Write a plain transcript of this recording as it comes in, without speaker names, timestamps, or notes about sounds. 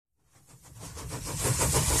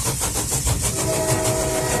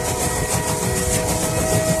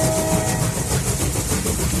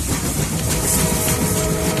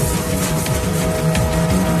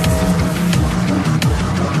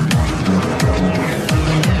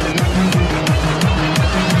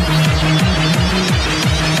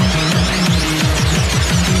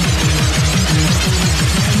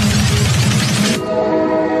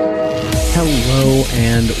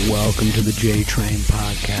welcome to the JTrain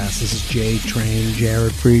podcast. This is JTrain,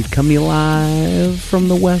 Jared Freed, coming live from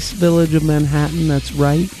the West Village of Manhattan. That's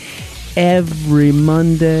right. Every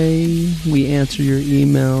Monday, we answer your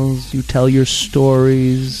emails, you tell your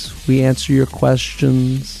stories, we answer your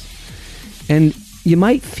questions, and you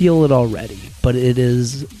might feel it already, but it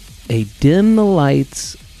is a dim the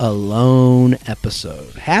lights alone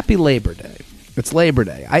episode. Happy Labor Day. It's Labor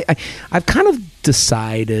Day. I've kind of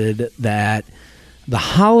decided that the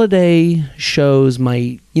holiday shows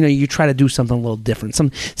might, you try to do something a little different.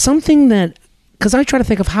 Something that, because I try to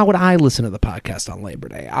think of how would I listen to the podcast on Labor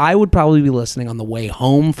Day. I would probably be listening on the way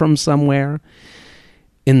home from somewhere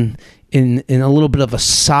in a little bit of a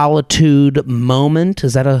solitude moment.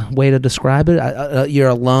 Is that a way to describe it? You're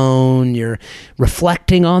alone. You're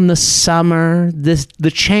reflecting on the summer.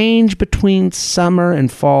 The change between summer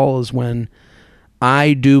and fall is when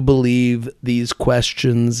I do believe these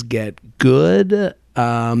questions get good,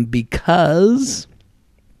 because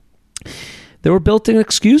there were built-in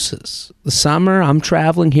excuses. The summer, I'm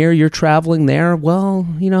traveling here, you're traveling there. Well,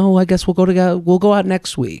 I guess we'll go out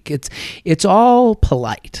next week. It's all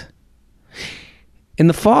polite. In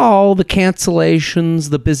the fall, the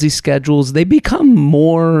cancellations, the busy schedules, they become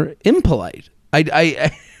more impolite. And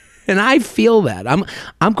I feel that.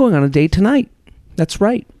 I'm going on a date tonight. That's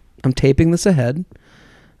right. I'm taping this ahead.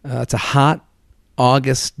 It's a hot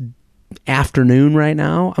August afternoon right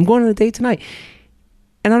now. I'm going on a date tonight.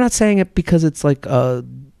 And I'm not saying it because it's like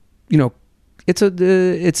it's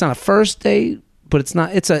not a first date, but it's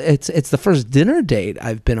the first dinner date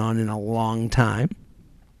I've been on in a long time.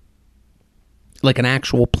 Like an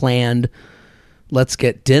actual planned, let's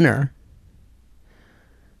get dinner.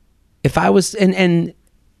 If I was, and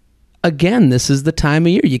again, this is the time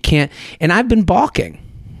of year you can't, and I've been balking.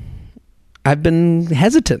 I've been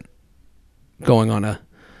hesitant going on a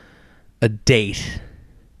date.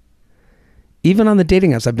 Even on the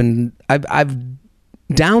dating apps, I've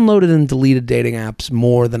downloaded and deleted dating apps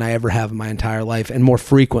more than I ever have in my entire life, and more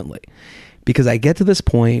frequently, because I get to this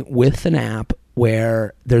point with an app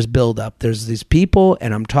where there's buildup. There's these people,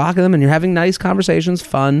 and I'm talking to them, and you're having nice conversations,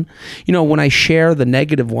 fun. When I share the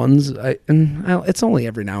negative ones, it's only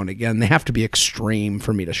every now and again. They have to be extreme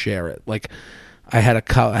for me to share it. Like I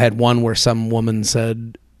had one where some woman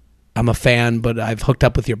said, "I'm a fan, but I've hooked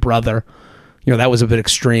up with your brother." That was a bit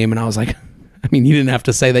extreme, and I was like, you didn't have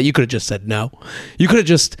to say that. You could have just said no. You could have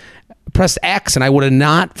just pressed X, and I would have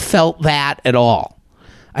not felt that at all.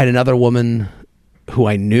 I had another woman who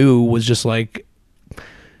I knew was just like,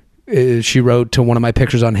 she wrote to one of my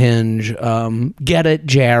pictures on Hinge, "Get it,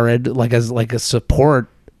 Jared," like a support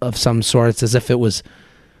of some sorts, as if it was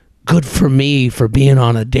good for me for being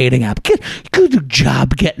on a dating app. Good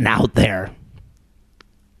job getting out there.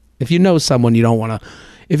 If you know someone you don't want to,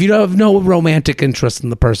 if you have no romantic interest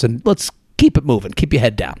in the person, let's keep it moving. Keep your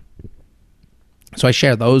head down. So I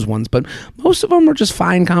share those ones, but most of them are just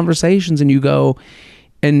fine conversations, and you go,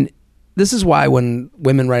 and this is why when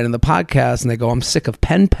women write in the podcast and they go, "I'm sick of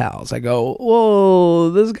pen pals," I go,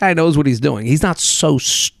 whoa, this guy knows what he's doing. He's not so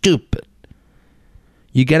stupid.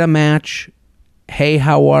 You get a match. Hey,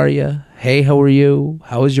 how are you? Hey, how are you?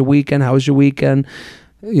 How was your weekend? How was your weekend?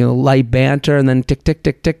 Light banter, and then tick, tick,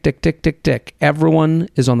 tick, tick, tick, tick, tick, tick. Everyone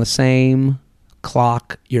is on the same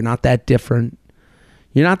clock. You're not that different.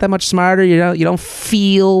 You're not that much smarter. You don't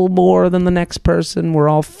feel more than the next person. We're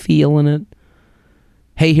all feeling it.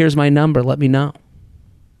 Hey, here's my number. Let me know.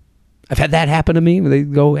 I've had that happen to me. They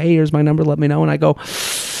go, "Hey, here's my number. Let me know." And I go,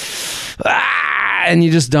 and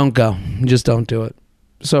you just don't go. You just don't do it.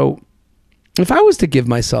 So if I was to give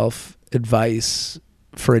myself advice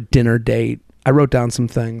for a dinner date, I wrote down some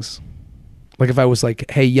things. Like if I was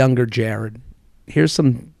like, "Hey, younger Jared, here's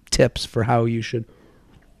some tips for how you should,"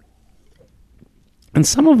 and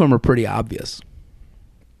some of them are pretty obvious,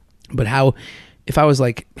 but if I was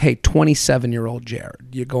like, "Hey, 27-year-old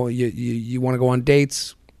Jared, you want to go on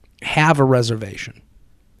dates, have a reservation.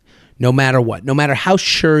 No matter what, no matter how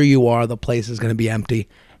sure you are the place is going to be empty,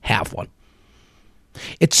 have one."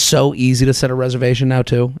 It's so easy to set a reservation now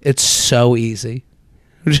too. It's so easy.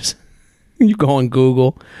 Just you go on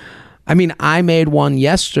Google. I made one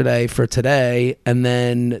yesterday for today, and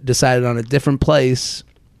then decided on a different place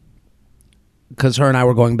because her and I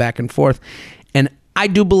were going back and forth. And I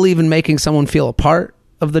do believe in making someone feel a part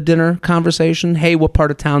of the dinner conversation. Hey, what part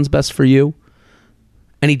of town's best for you?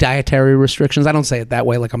 Any dietary restrictions? I don't say it that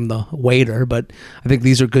way like I'm the waiter, but I think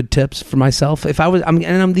these are good tips for myself. These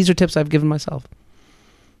are tips I've given myself.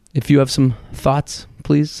 If you have some thoughts,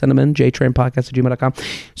 please send them in, jtrainpodcast@gmail.com.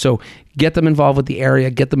 So get them involved with the area,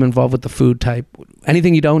 get them involved with the food type.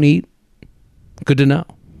 Anything you don't eat, good to know.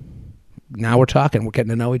 now we're talking. We're getting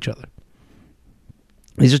to know each other.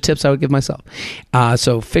 These are tips I would give myself.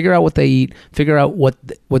 So figure out what they eat. Figure out what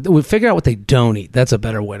they don't eat. That's a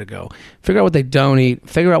better way to go. Figure out what they don't eat.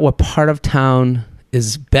 Figure out what part of town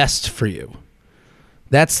is best for you.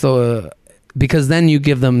 Because then you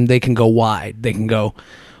give them, they can go wide. They can go,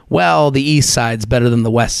 well, the east side's better than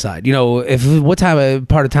the west side. What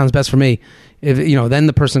part of town's best for me? Then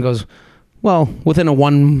the person goes, well, within a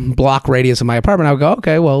 1 block radius of my apartment, I would go,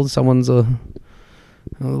 okay, well, someone's a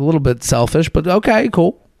little bit selfish, but okay,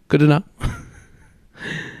 cool. Good to know.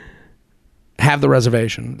 Have the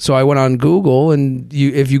reservation. So I went on Google, and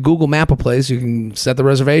if you Google map a place, you can set the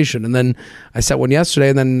reservation. And then I set one yesterday,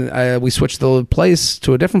 and then we switched the place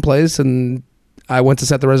to a different place, and I went to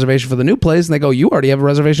set the reservation for the new place, and they go, you already have a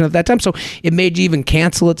reservation at that time. So it made you even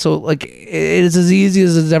cancel it. So it is as easy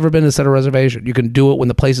as it's ever been to set a reservation. You can do it when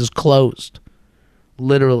the place is closed.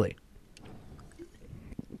 Literally.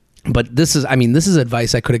 But this is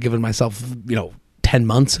advice I could have given myself, 10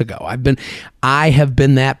 months ago. I have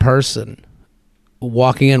been that person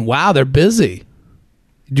walking in. Wow, they're busy.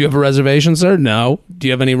 Do you have a reservation, sir? No. Do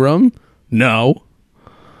you have any room? No.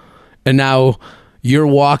 And now you're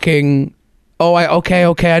walking. Oh,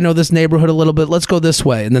 okay. I know this neighborhood a little bit. Let's go this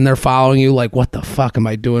way. And then they're following you like, what the fuck am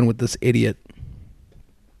I doing with this idiot?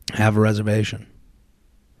 Have a reservation.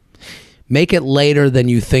 Make it later than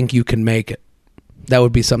you think you can make it. That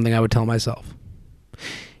would be something I would tell myself.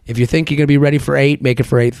 If you think you're going to be ready for 8, make it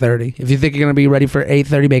for 8:30. If you think you're going to be ready for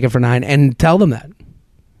 8:30, make it for 9. And tell them that.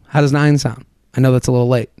 How does 9 sound? I know that's a little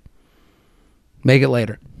late. Make it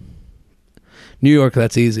later. New York,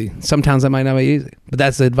 that's easy. Some towns that might not be easy. But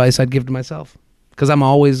that's the advice I'd give to myself. Because I'm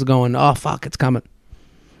always going, oh, fuck, it's coming.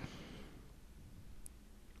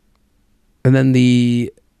 And then 2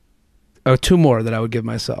 more that I would give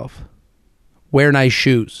myself. Wear nice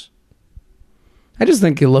shoes. I just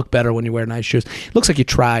think you look better when you wear nice shoes. It looks like you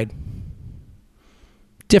tried.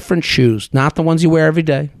 Different shoes, not the ones you wear every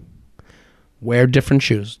day. Wear different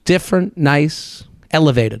shoes. Different, nice,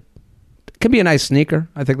 elevated. It could be a nice sneaker.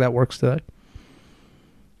 I think that works today.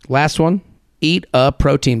 Last one, eat a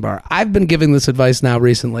protein bar. I've been giving this advice now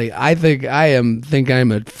recently. I think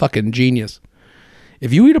I'm a fucking genius.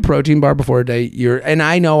 If you eat a protein bar before a date, and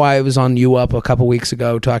I know I was on You Up a couple weeks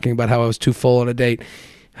ago talking about how I was too full on a date.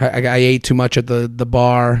 I ate too much at the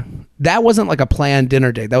bar. That wasn't like a planned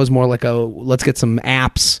dinner date. That was more like let's get some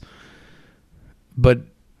apps. But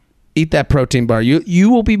eat that protein bar. You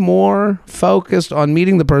will be more focused on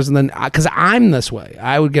meeting the person than, because I'm this way.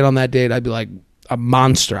 I would get on that date. I'd be like a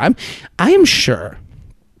monster. I am sure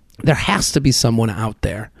there has to be someone out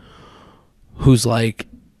there who's like,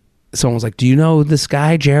 someone's like, do you know this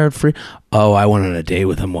guy, Jared Free? Oh, I went on a date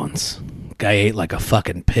with him once. Guy ate like a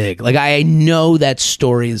fucking pig. Like, I know that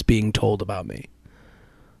story is being told about me.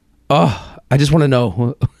 Oh, I just want to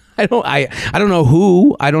know. I don't know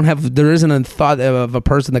who. There isn't a thought of a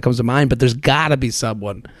person that comes to mind, but there's gotta be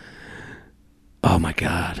someone. Oh my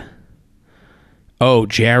God. Oh,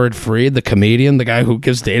 Jared Freed, the comedian, the guy who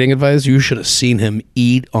gives dating advice. You should have seen him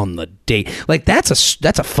eat on the date. Like, that's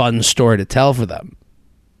a fun story to tell for them.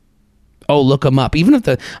 Oh, look him up. Even if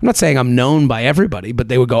I'm not saying I'm known by everybody, but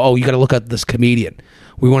they would go, oh, you got to look up this comedian.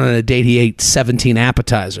 We went on a date. He ate 17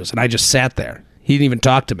 appetizers, and I just sat there. He didn't even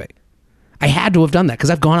talk to me. I had to have done that because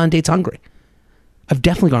I've gone on dates hungry. I've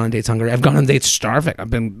definitely gone on dates hungry. I've gone on dates starving. I've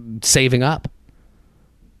been saving up.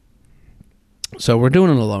 So we're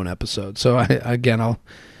doing an alone episode. So I'll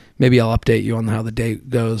update you on how the date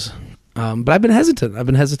goes. But I've been hesitant. I've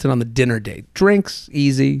been hesitant on the dinner date. Drinks,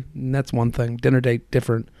 easy. And that's one thing. Dinner date,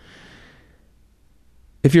 different.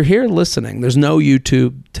 If you're here listening, there's no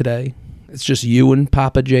YouTube today. It's just you and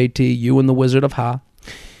Papa JT, you and the Wizard of Ha.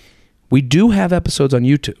 We do have episodes on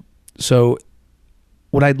YouTube. So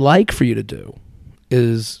what I'd like for you to do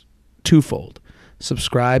is twofold.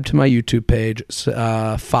 Subscribe to my YouTube page,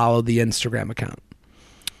 follow the Instagram account.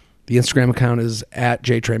 The Instagram account is at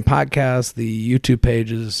JTrain Podcast. The YouTube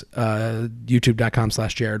page is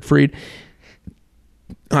youtube.com/Jared Freed.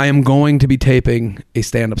 I am going to be taping a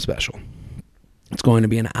stand-up special. It's going to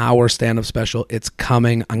be an hour stand-up special. It's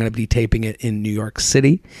coming. I'm going to be taping it in New York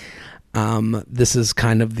City. This is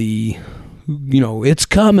kind of the, it's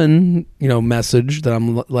coming, message that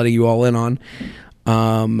I'm letting you all in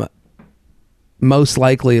on. Most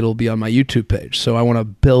likely it'll be on my YouTube page. So I want to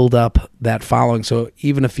build up that following. So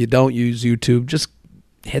even if you don't use YouTube, just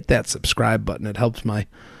hit that subscribe button. It helps my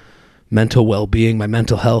mental well-being, my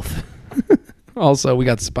mental health. Also, we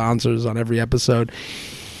got sponsors on every episode.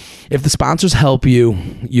 If the sponsors help you,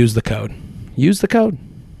 use the code. Use the code.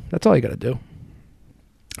 That's all you got to do.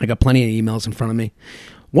 I got plenty of emails in front of me.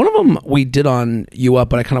 One of them we did on You Up,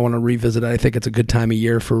 but I kind of want to revisit it. I think it's a good time of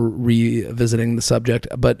year for revisiting the subject.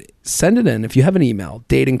 But send it in if you have an email,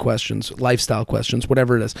 dating questions, lifestyle questions,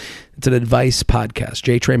 whatever it is. It's an advice podcast,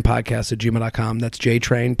 JTrainPodcast@gmail.com. That's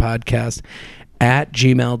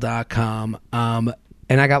JTrainPodcast@gmail.com.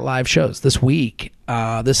 And I got live shows this week.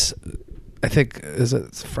 I think, is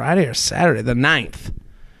it Friday or Saturday, the 9th?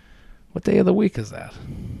 What day of the week is that?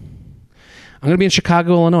 I'm going to be in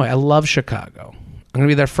Chicago, Illinois. I love Chicago. I'm going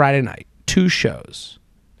to be there Friday night. 2 shows.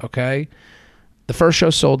 Okay? The first show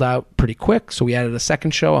sold out pretty quick, so we added a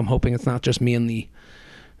second show. I'm hoping it's not just me in the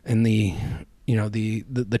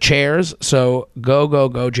chairs. So go,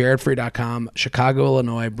 jaredfree.com, Chicago,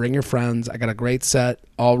 Illinois. Bring your friends. I got a great set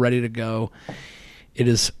all ready to go. It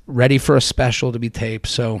is ready for a special to be taped.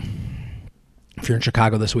 So if you're in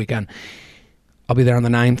Chicago this weekend, I'll be there on the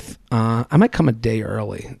 9th. I might come a day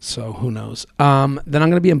early, so who knows. Then I'm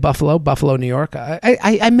going to be in Buffalo, New York.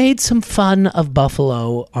 I made some fun of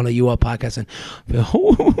Buffalo on a UL podcast, and no,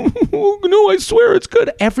 I swear it's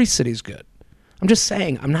good. Every city's good. I'm just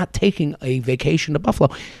saying, I'm not taking a vacation to Buffalo.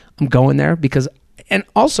 I'm going there because, and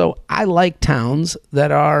also, I like towns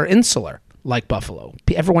that are insular, like Buffalo.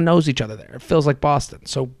 Everyone knows each other there. It feels like Boston.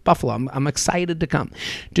 So Buffalo, I'm excited to come.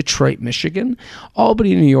 Detroit, Michigan,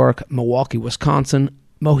 Albany, New York, Milwaukee, Wisconsin.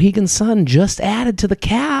 Mohegan Sun just added to the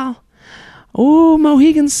Cal. Oh,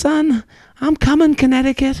 Mohegan Sun, I'm coming,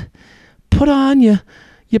 Connecticut. Put on your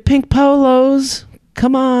pink polos.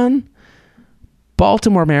 Come on.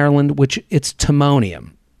 Baltimore, Maryland, which it's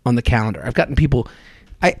Timonium on the calendar. I've gotten people...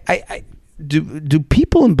 Do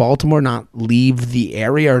people in Baltimore not leave the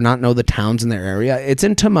area or not know the towns in their area? It's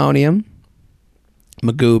in Timonium,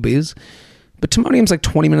 Magoobies, but Timonium's like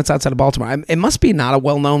 20 minutes outside of Baltimore. It must be not a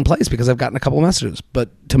well-known place because I've gotten a couple of messages, but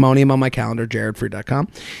Timonium on my calendar, jaredfree.com,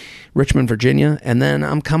 Richmond, Virginia, and then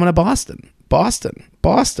I'm coming to Boston,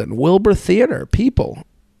 Wilbur Theater, people,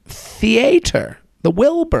 theater, the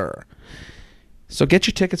Wilbur. So get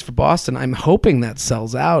your tickets for Boston. I'm hoping that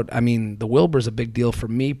sells out. I mean, the Wilbur's a big deal for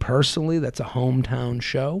me personally. That's a hometown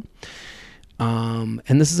show.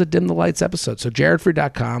 And this is a Dim the Lights episode. So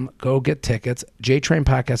jaredfree.com, go get tickets.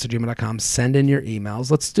 JTrainPodcast@gmail.com. Send in your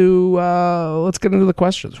emails. Let's get into the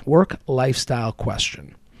questions. Work lifestyle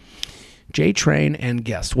question. JTrain and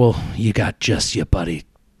guest. Well, you got just your buddy,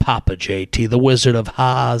 Papa JT, the Wizard of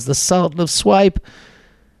Haas, the Sultan of Swipe,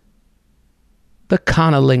 the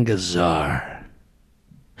Conalinga Czar.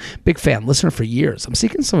 Big fan, listener for years. I'm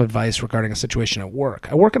seeking some advice regarding a situation at work.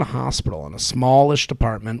 I work in a hospital in a smallish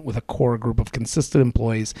department with a core group of consistent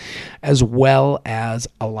employees, as well as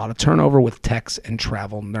a lot of turnover with techs and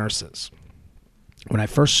travel nurses. When I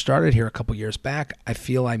first started here a couple years back, I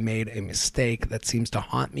feel I made a mistake that seems to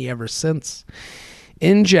haunt me ever since.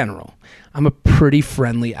 In general, I'm a pretty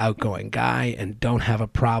friendly, outgoing guy and don't have a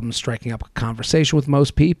problem striking up a conversation with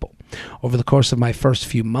most people. Over the course of my first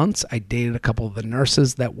few months, I dated a couple of the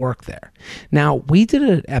nurses that work there. Now, we did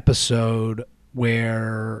an episode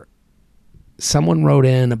where someone wrote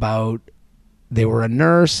in about they were a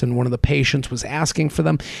nurse and one of the patients was asking for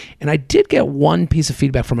them. And I did get one piece of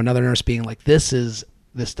feedback from another nurse being like, this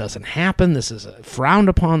doesn't happen. This is frowned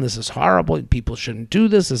upon. This is horrible. People shouldn't do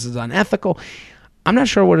this. This is unethical. I'm not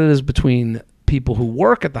sure what it is between people who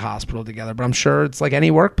work at the hospital together, but I'm sure it's like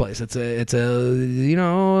any workplace. It's a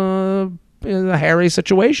hairy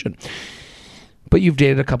situation. But you've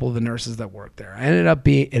dated a couple of the nurses that work there. It ended up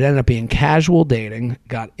being casual dating,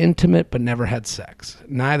 got intimate, but never had sex.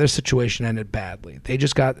 Neither situation ended badly. They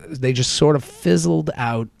just sort of fizzled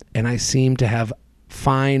out, and I seem to have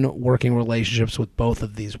fine working relationships with both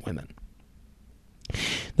of these women.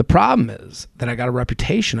 The problem is that I got a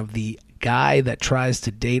reputation of the guy that tries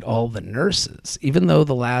to date all the nurses, even though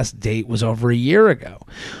the last date was over a year ago.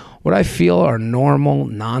 What I feel are normal,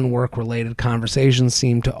 non-work related conversations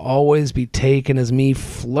seem to always be taken as me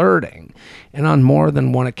flirting. And on more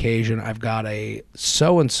than one occasion, I've got a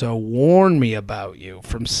so-and-so warn me about you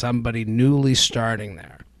from somebody newly starting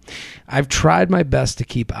there. I've tried my best to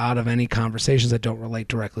keep out of any conversations that don't relate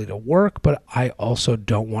directly to work, but I also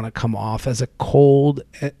don't want to come off as cold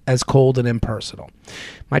and impersonal.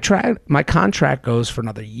 My contract goes for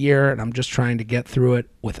another year, and I'm just trying to get through it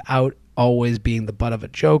without always being the butt of a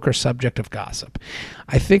joke or subject of gossip.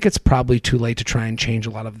 I think it's probably too late to try and change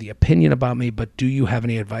a lot of the opinion about me, but do you have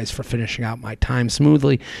any advice for finishing out my time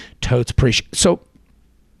smoothly? Totes appreciate. So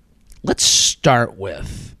let's start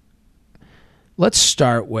with,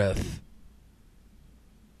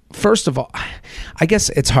 first of all, I guess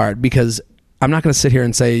it's hard because I'm not going to sit here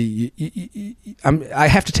and say, I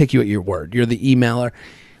have to take you at your word. You're the emailer.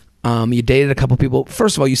 You dated a couple people.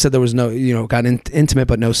 First of all, you said there was no, got intimate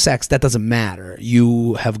but no sex. That doesn't matter.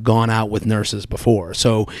 You have gone out with nurses before,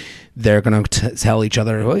 so they're going to tell each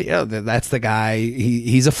other, well, yeah, that's the guy.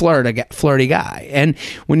 He's a flirty guy. And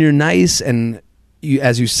when you're nice and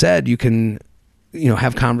as you said, you can,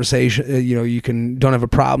 have conversation. You don't have a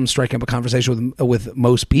problem striking up a conversation with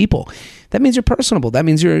most people. That means you're personable. That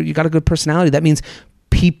means you got a good personality. That means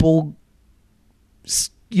people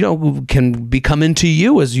can become into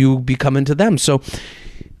you as you become into them. So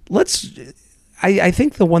I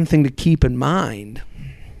think the one thing to keep in mind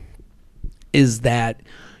is that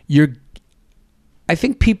I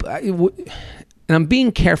think people, and I'm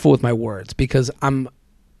being careful with my words because I'm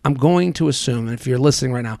going to assume, and if you're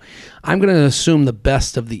listening right now, I'm going to assume the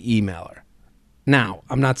best of the emailer. Now,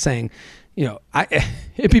 I'm not saying,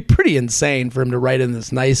 it'd be pretty insane for him to write in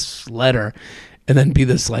this nice letter and then be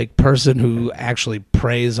this like person who actually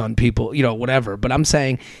preys on people, whatever. But I'm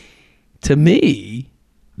saying, to me,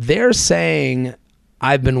 they're saying,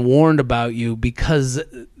 I've been warned about you because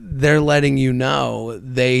they're letting you know,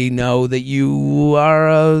 they know that you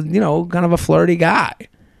are kind of a flirty guy.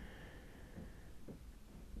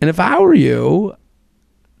 And if I were you,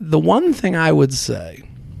 the one thing I would say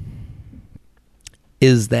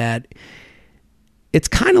is that it's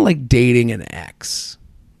kind of like dating an ex.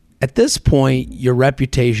 At this point, your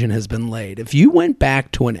reputation has been laid. If you went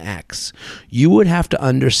back to an ex, you would have to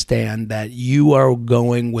understand that you are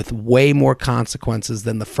going with way more consequences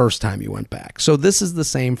than the first time you went back. So this is the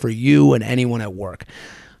same for you and anyone at work.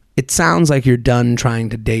 It sounds like you're done trying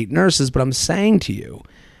to date nurses, but I'm saying to you,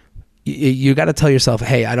 you got to tell yourself,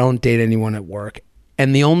 hey, I don't date anyone at work.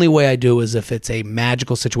 And the only way I do is if it's a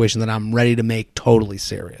magical situation that I'm ready to make totally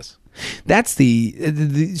serious. That's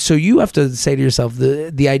so you have to say to yourself,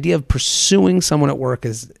 the idea of pursuing someone at work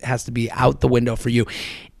has to be out the window for you.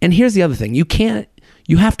 And here's the other thing. You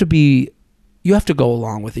have to go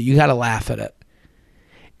along with it. You got to laugh at it.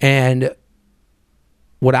 And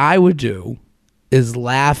what I would do is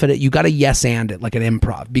laugh at it. You got to yes and it like an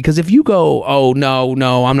improv, because if you go, oh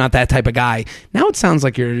no, I'm not that type of guy, now it sounds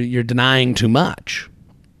like you're denying too much.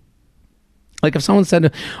 Like if someone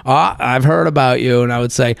said, oh, I've heard about you, and I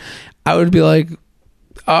would be like,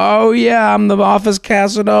 oh yeah, I'm the office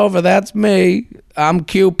Casanova, that's me, I'm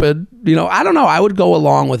Cupid, I don't know, I would go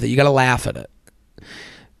along with it. You got to laugh at it,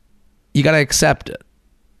 you got to accept it,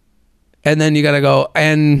 and then you got to go,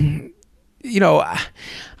 and I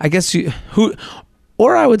guess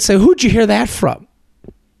I would say, who'd you hear that from?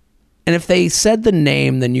 And if they said the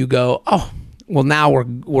name, then you go, oh, well, now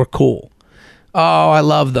we're cool. Oh, I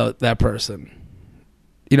love that person.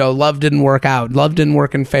 Love didn't work out. Love didn't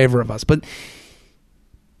work in favor of us. But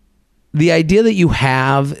the idea that you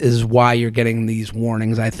have is why you're getting these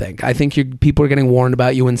warnings, I think. I think people are getting warned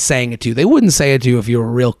about you and saying it to you. They wouldn't say it to you if you were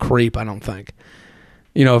a real creep, I don't think.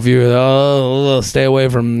 If you stay away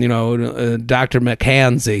from, Dr.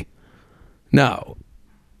 McKenzie. No.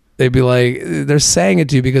 They'd be like, they're saying it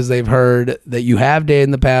to you because they've heard that you have dated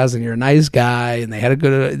in the past and you're a nice guy and they had a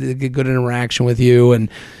good interaction with you,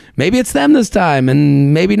 and maybe it's them this time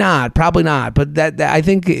and maybe not, probably not. But that I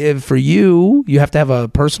think for you have to have a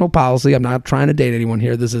personal policy. I'm not trying to date anyone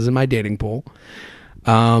here. This isn't my dating pool.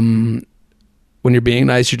 When you're being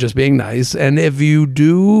nice, you're just being nice. And if you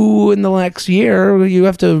do in the next year, you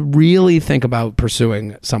have to really think about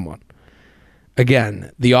pursuing someone.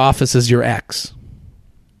 Again, the office is your ex.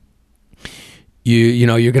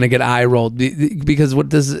 You're going to get eye rolled because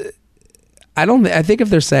I think if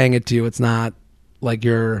they're saying it to you, it's not like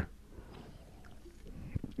you're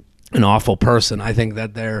an awful person. I think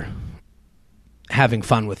that they're having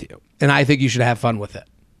fun with you, and I think you should have fun with it.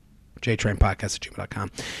 JTrainPodcast@gmail.com.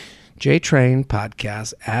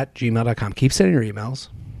 JTrainPodcast@gmail.com. Keep sending your emails.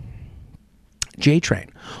 JTrain,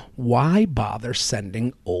 why bother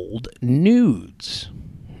sending old nudes?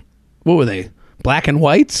 What were they? Black and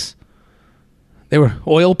whites? They were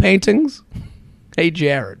oil paintings? Hey,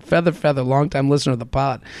 Jared, Feather, longtime listener of the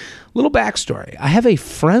pod. Little backstory. I have a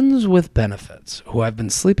friends with benefits who I've been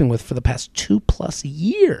sleeping with for the past 2+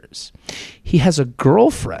 years. He has a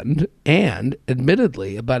girlfriend, and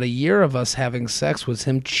admittedly, about a year of us having sex was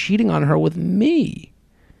him cheating on her with me.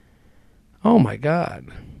 Oh, my God.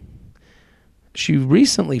 She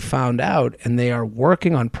recently found out, and they are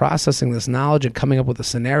working on processing this knowledge and coming up with a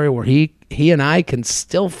scenario where he and I can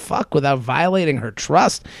still fuck without violating her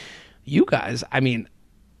trust. You guys,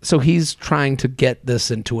 so he's trying to get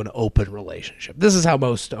this into an open relationship. This is how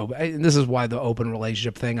this is why the open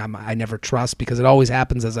relationship thing I never trust, because it always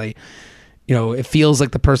happens as it feels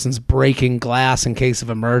like the person's breaking glass in case of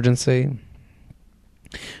emergency.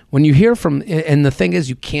 When you hear from, and the thing is,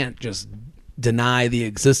 you can't just deny the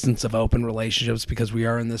existence of open relationships because we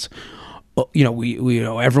are in this, we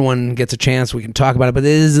everyone gets a chance, we can talk about it, but it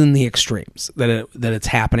is in the extremes that it's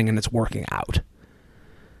happening and it's working out.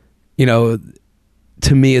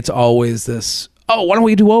 To me, it's always this, oh, why don't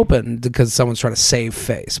we do open? Because someone's trying to save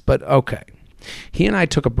face. But okay. He and I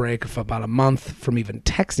took a break of about a month from even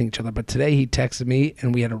texting each other, but today he texted me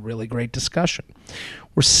and we had a really great discussion.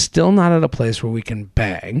 We're still not at a place where we can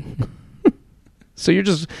bang. So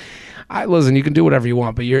listen, you can do whatever you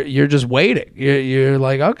want, but you're just waiting. You're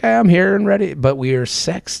like, okay, I'm here and ready. But we are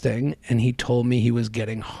sexting, and he told me he was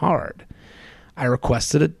getting hard. I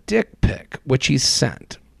requested a dick pic, which he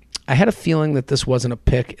sent. I had a feeling that this wasn't a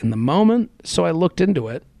pic in the moment, so I looked into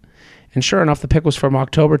it. And sure enough, the pic was from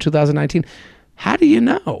October 2019. How do you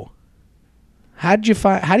know? How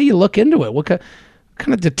do you look into it? What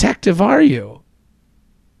kind of detective are you?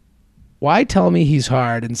 Why tell me he's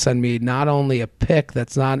hard and send me not only a pic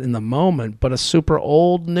that's not in the moment, but a super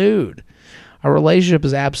old nude? Our relationship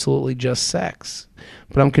is absolutely just sex.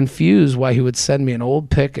 But I'm confused why he would send me an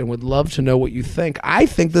old pic and would love to know what you think. I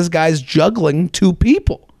think this guy's juggling two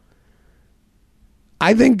people.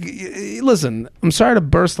 Listen, I'm sorry to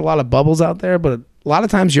burst a lot of bubbles out there, but a lot of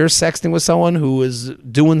times you're sexting with someone who is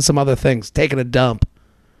doing some other things, taking a dump.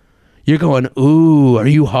 You're going, ooh, are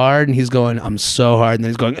you hard? And he's going, I'm so hard. And then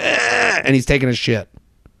he's going, and he's taking a shit.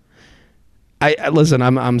 Listen,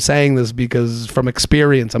 I'm saying this because from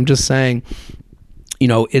experience, I'm just saying,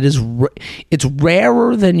 it's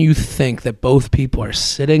rarer than you think that both people are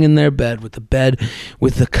sitting in their bed with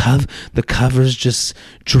the covers just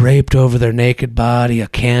draped over their naked body, a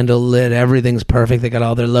candle lit, everything's perfect, they got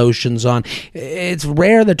all their lotions on. It's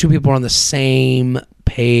rare that two people are on the same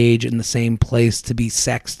page in the same place to be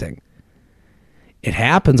sexting. It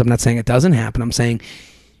happens. I'm not saying it doesn't happen. I'm saying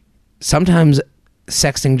sometimes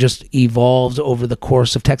sexting just evolves over the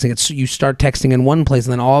course of texting. You start texting in one place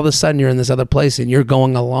and then all of a sudden you're in this other place and you're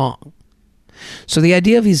going along. So the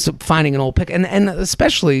idea of he's finding an old pic, and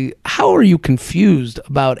especially, how are you confused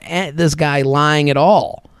about this guy lying at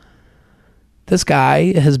all? This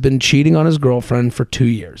guy has been cheating on his girlfriend for 2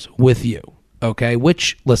 years with you, okay?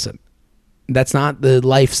 Which, listen, that's not the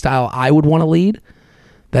lifestyle I would want to lead.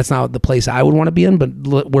 That's not the place I would want to be in, but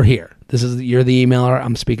we're here. You're the emailer.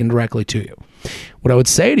 I'm speaking directly to you. What I would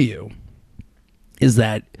say to you is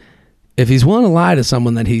that if he's willing to lie to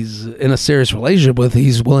someone that he's in a serious relationship with,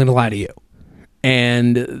 he's willing to lie to you.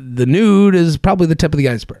 And the nude is probably the tip of the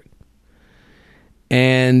iceberg.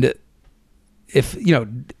 And if,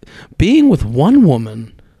 being with one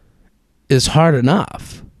woman is hard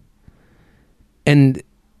enough, and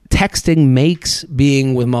texting makes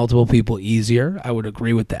being with multiple people easier, I would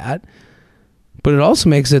agree with that. But it also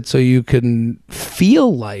makes it so you can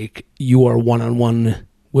feel like you are one-on-one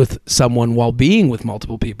with someone while being with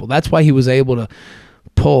multiple people. That's why he was able to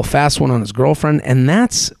pull a fast one on his girlfriend, and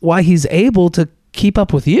that's why he's able to keep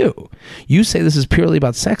up with you. You say this is purely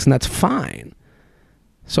about sex, and that's fine.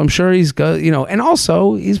 So I'm sure he's got, and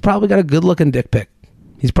also he's probably got a good-looking dick pic.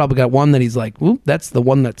 He's probably got one that he's like, ooh, that's the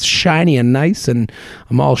one that's shiny and nice, and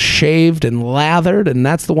I'm all shaved and lathered, and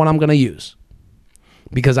that's the one I'm going to use.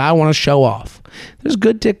 Because I want to show off. There's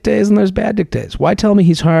good dick days and there's bad dick days. Why tell me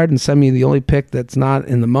he's hard and send me the only pic that's not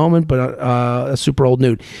in the moment, but a super old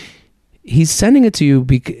nude? He's sending it to you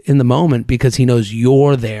in the moment because he knows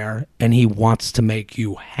you're there and he wants to make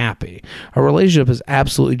you happy. Our relationship is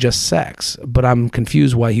absolutely just sex, but I'm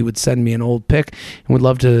confused why he would send me an old pic and would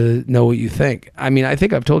love to know what you think. I mean, I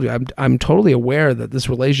think I've told you, I'm totally aware that this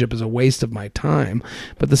relationship is a waste of my time,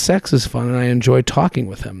 but the sex is fun and I enjoy talking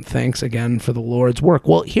with him. Thanks again for the Lord's work.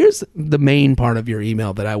 Well, here's the main part of your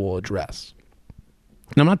email that I will address.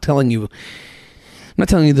 And I'm not telling you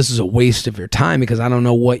this is a waste of your time because I don't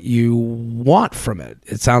know what you want from it.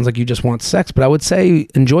 It sounds like you just want sex, but I would say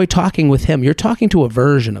enjoy talking with him. You're talking to a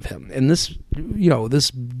version of him. And this, this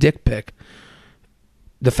dick pic,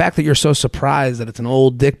 the fact that you're so surprised that it's an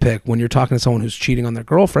old dick pic when you're talking to someone who's cheating on their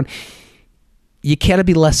girlfriend, you can't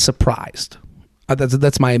be less surprised.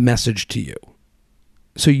 That's my message to you.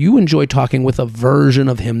 So you enjoy talking with a version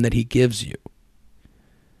of him that he gives you.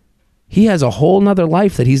 He has a whole nother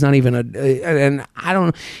life that he's not even and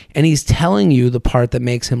he's telling you the part that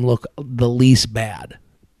makes him look the least bad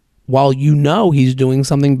while he's doing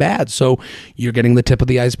something bad. So you're getting the tip of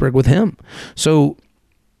the iceberg with him. So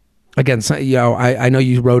again, I know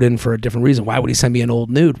you wrote in for a different reason. Why would he send me an old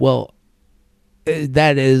nude? Well,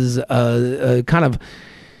 that is a kind of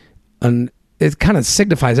it kind of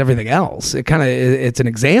signifies everything else. It's an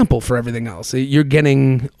example for everything else. You're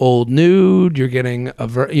getting old nude. You're getting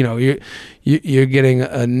you're getting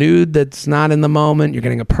a nude that's not in the moment. You're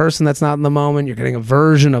getting a person that's not in the moment. You're getting a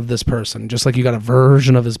version of this person, just like you got a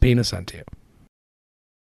version of his penis sent to you.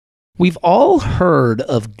 We've all heard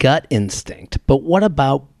of gut instinct, but what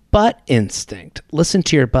about butt instinct? Listen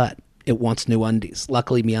to your butt. It wants new undies.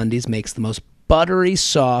 Luckily, MeUndies makes the most buttery,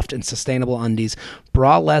 soft, and sustainable undies,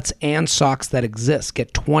 bralettes, and socks that exist.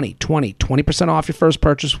 Get 20% off your first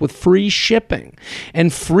purchase with free shipping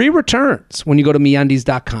and free returns when you go to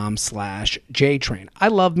MeUndies.com/JTrain. I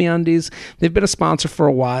love MeUndies. They've been a sponsor for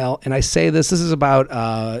a while, and I say this is about,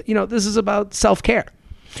 this is about self-care.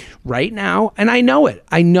 Right now, and I know it.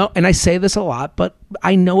 I know, and I say this a lot, but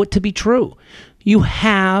I know it to be true. You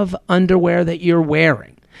have underwear that you're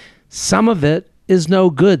wearing. Some of it is no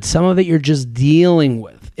good. Some of it you're just dealing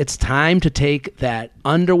with. It's time to take that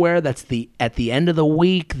underwear that's at the end of the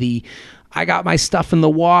week, I got my stuff in the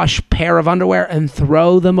wash pair of underwear, and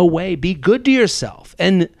throw them away. Be good to yourself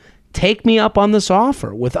and take me up on this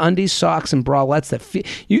offer with undies, socks, and bralettes that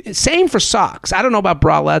same for socks. I don't know about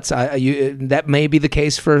bralettes. That may be the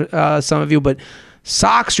case for some of you, but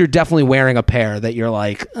socks, you're definitely wearing a pair that you're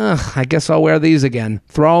like, I guess I'll wear these again.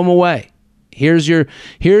 Throw them away. Here's your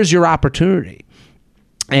opportunity.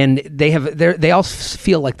 And they all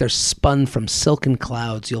feel like they're spun from silken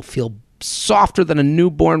clouds. You'll feel softer than a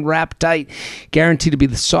newborn, wrapped tight, guaranteed to be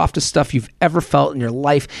the softest stuff you've ever felt in your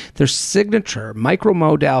life. Their signature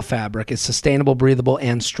micromodal fabric is sustainable, breathable,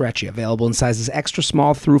 and stretchy, available in sizes extra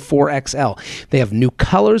small through 4XL. They have new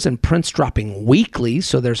colors and prints dropping weekly,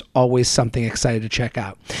 so there's always something exciting to check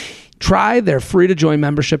out. Try their free-to-join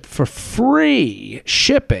membership for free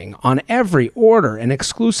shipping on every order and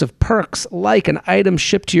exclusive perks like an item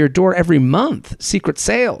shipped to your door every month, secret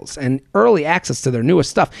sales, and early access to their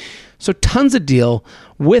newest stuff. So tons of deal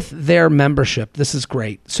with their membership. This is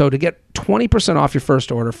great. So to get 20% off your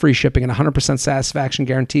first order, free shipping, and 100% satisfaction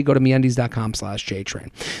guarantee, go to MeUndies.com/JTrain.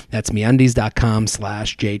 That's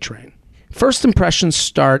MeUndies.com/JTrain. First impressions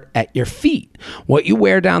start at your feet. What you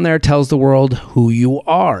wear down there tells the world who you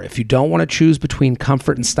are. If you don't want to choose between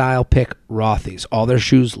comfort and style, pick Rothy's. All their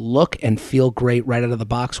shoes look and feel great right out of the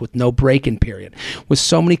box with no break-in period. With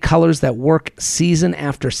so many colors that work season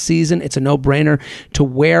after season, it's a no-brainer to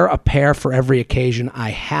wear a pair for every occasion.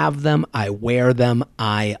 I have them. I wear them.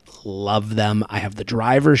 I love them. I have the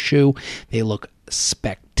driver's shoe. They look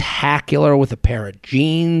spectacular with a pair of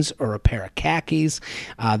jeans or a pair of khakis.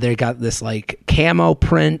 They got this like camo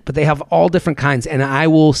print, but they have all different kinds. And I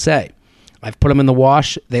will say, I've put them in the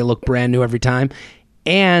wash. They look brand new every time.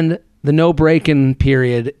 And the no break-in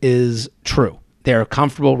period is true. They're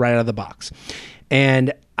comfortable right out of the box.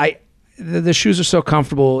 And the shoes are so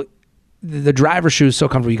comfortable. The driver's shoe is so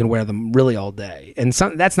comfortable you can wear them really all day. And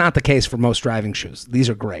that's not the case for most driving shoes. These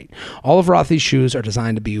are great. All of Rothy's shoes are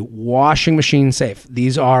designed to be washing machine safe.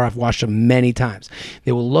 I've washed them many times.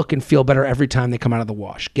 They will look and feel better every time they come out of the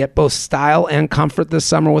wash. Get both style and comfort this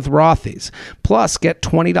summer with Rothy's. Plus, get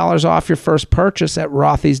 $20 off your first purchase at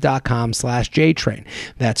Rothys.com/JTrain.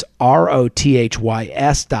 That's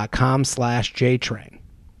ROTHYS.com/JTrain.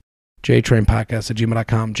 JTrain podcast at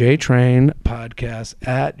gmail.com. JTrain podcast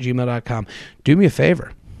at gmail.com. Do me a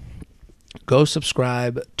favor. Go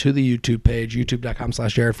subscribe to the YouTube page,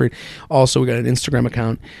 youtube.com/JaredFreed. Also, we got an Instagram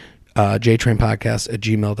account, JTrain podcast at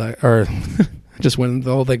gmail. Or I just went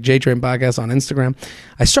the whole thing, JTrain podcast on Instagram.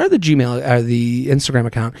 I started the Instagram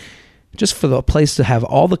account just for the place to have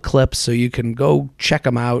all the clips so you can go check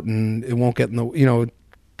them out and it won't get in the,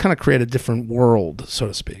 kind of create a different world, so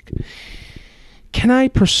to speak. Can I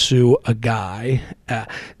pursue a guy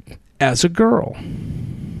as a girl?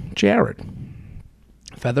 Jared.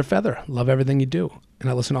 Feather. Love everything you do. And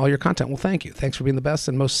I listen to all your content. Well, thank you. Thanks for being the best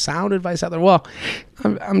and most sound advice out there. Well,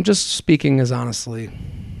 I'm just speaking as honestly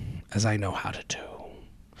as I know how to do.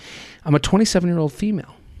 I'm a 27-year-old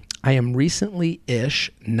female. I am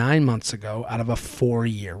recently-ish, 9 months ago, out of a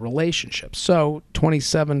 4-year relationship. So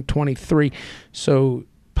 27, 23. So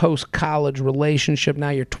post-college relationship. Now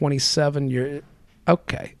you're 27. You're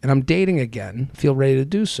okay. And I'm dating again. Feel ready to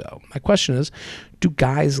do so. My question is, do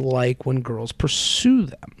guys like when girls pursue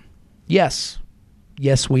them? Yes.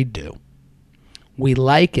 Yes, we do. We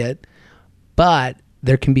like it, but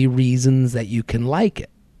there can be reasons that you can like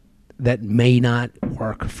it that may not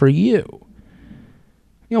work for you.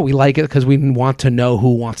 We like it because we want to know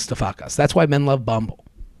who wants to fuck us. That's why men love Bumble.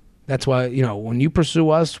 That's why, when you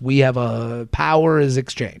pursue us, we have a power is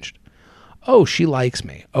exchanged. Oh, she likes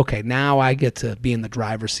me. Okay, now I get to be in the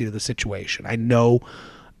driver's seat of the situation. I know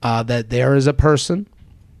that there is a person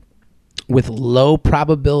with low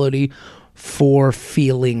probability for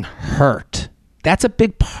feeling hurt. That's a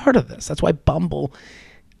big part of this. That's why Bumble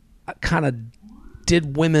kind of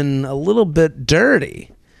did women a little bit dirty.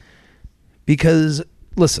 Because,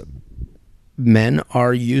 listen, men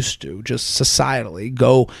are used to just societally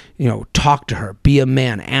go, talk to her, be a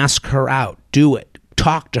man, ask her out, do it,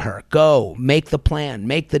 talk to her, go, make the plan,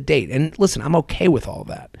 make the date. And listen, I'm okay with all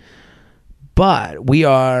that. But we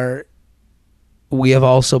have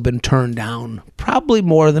also been turned down probably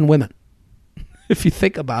more than women. If you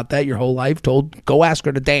think about that, your whole life told, go ask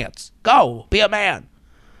her to dance. Go, be a man.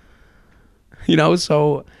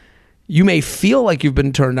 So you may feel like you've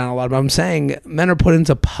been turned down a lot, but I'm saying men are put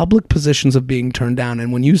into public positions of being turned down.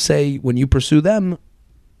 And when you pursue them,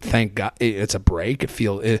 thank God, it's a break.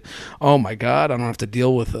 Oh my God, I don't have to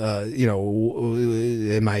deal with,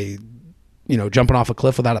 am I, jumping off a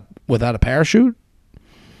cliff without a parachute?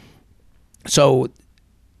 So,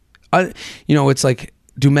 it's like,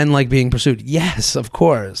 do men like being pursued? Yes, of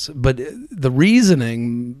course. But the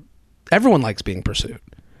reasoning, everyone likes being pursued.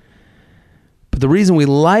 But the reason we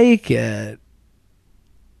like it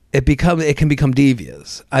can become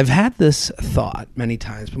devious. I've had this thought many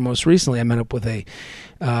times, but most recently I met up with a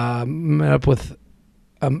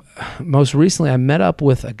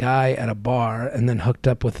guy at a bar and then hooked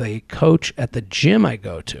up with a coach at the gym I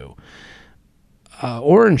go to.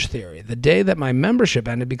 Orange Theory, the day that my membership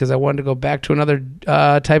ended because I wanted to go back to another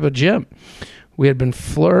type of gym. We had been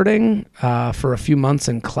flirting for a few months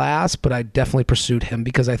in class, but I definitely pursued him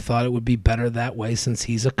because I thought it would be better that way since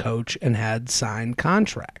he's a coach and had signed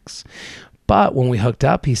contracts. But when we hooked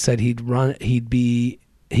up, he said he'd been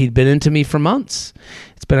into me for months.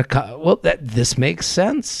 It's been this makes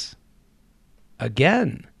sense.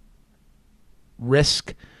 Again,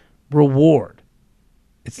 risk, reward.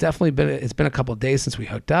 It's been a couple of days since we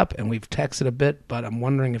hooked up and we've texted a bit, but I'm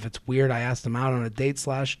wondering if it's weird I asked him out on a date /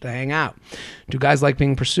 to hang out. Do guys like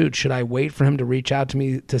being pursued? Should I wait for him to reach out to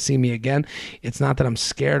me to see me again? It's not that I'm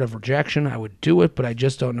scared of rejection. I would do it, but I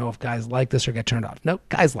just don't know if guys like this or get turned off. No,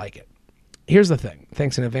 guys like it. Here's the thing.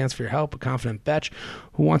 Thanks in advance for your help. A confident betch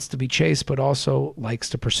who wants to be chased but also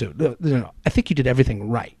likes to pursue. No. I think you did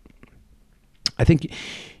everything right. I think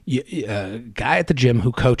a guy at the gym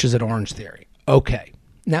who coaches at Orange Theory. Okay.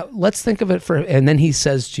 Now, let's think of it and then he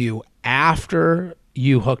says to you, after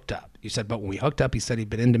you hooked up, you said, but when we hooked up, he said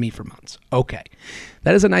he'd been into me for months. Okay.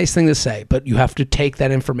 That is a nice thing to say, but you have to take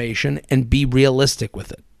that information and be realistic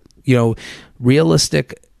with it.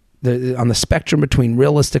 Realistic, on the spectrum between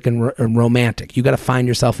realistic and romantic, you got to find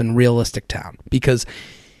yourself in realistic town. Because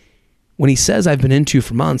when he says, I've been into you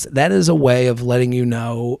for months, that is a way of letting you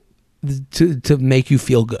know to make you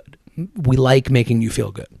feel good. We like making you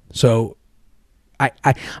feel good. So,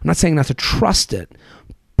 I'm not saying not to trust it,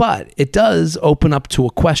 but it does open up to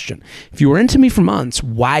a question. If you were into me for months,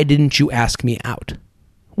 why didn't you ask me out?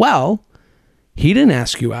 Well, he didn't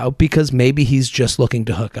ask you out because maybe he's just looking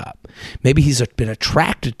to hook up. Maybe he's been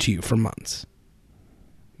attracted to you for months.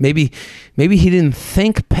 Maybe he didn't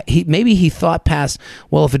think, maybe he thought past,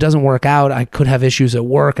 well, if it doesn't work out, I could have issues at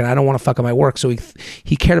work and I don't want to fuck up my work. So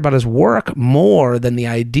he cared about his work more than the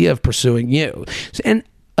idea of pursuing you. And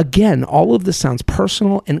again, all of this sounds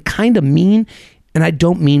personal and kind of mean, and I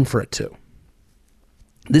don't mean for it to.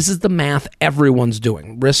 This is the math everyone's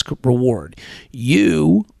doing, risk, reward.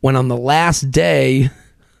 You, when on the last day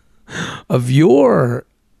of your,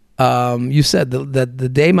 you said that the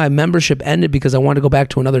day my membership ended because I wanted to go back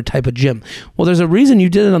to another type of gym. Well, there's a reason you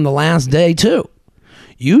did it on the last day too.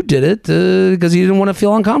 You did it because you didn't want to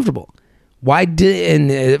feel uncomfortable. Why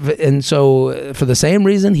and so for the same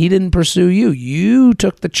reason he didn't pursue you. You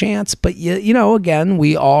took the chance, but again,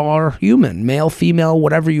 we all are human, male, female,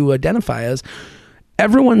 whatever you identify as.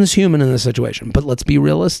 Everyone's human in this situation, but let's be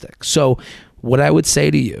realistic. So what I would say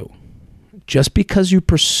to you, just because you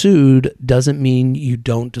pursued doesn't mean you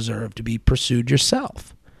don't deserve to be pursued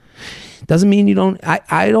yourself. Doesn't mean you don't.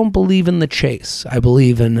 I don't believe in the chase. I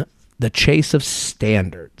believe in the chase of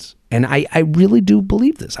standards. And I really do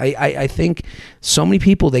believe this. I think so many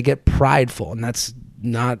people, they get prideful, and that's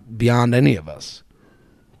not beyond any of us.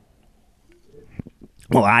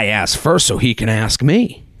 Well, I asked first so he can ask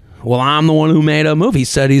me. Well, I'm the one who made a move. He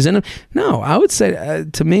said he's in it. No, I would say,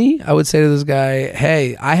 I would say to this guy,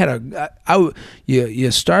 hey,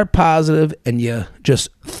 you start positive and you just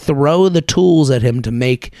throw the tools at him to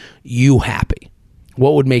make you happy.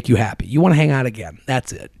 What would make you happy? You want to hang out again.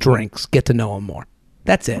 That's it. Drinks. Get to know him more.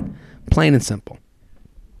 That's it. Plain and simple.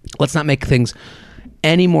 Let's not make things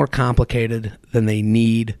any more complicated than they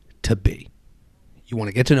need to be. You want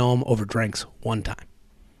to get to know him over drinks one time.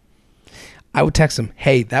 I would text him,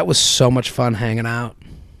 hey, that was so much fun hanging out.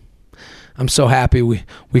 I'm so happy we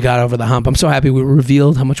got over the hump. I'm so happy we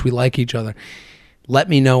revealed how much we like each other. Let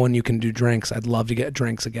me know when you can do drinks. I'd love to get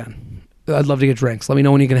drinks again. I'd love to get drinks. Let me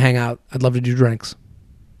know when you can hang out. I'd love to do drinks.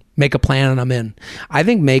 Make a plan and I'm in. I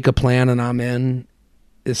think make a plan and I'm in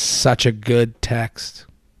is such a good text.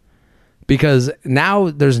 Because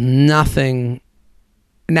now there's nothing.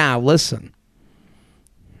 Now, listen.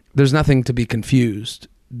 There's nothing to be confused.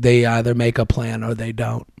 They either make a plan or they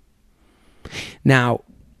don't. Now,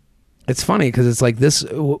 it's funny because it's like this.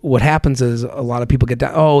 What happens is a lot of people get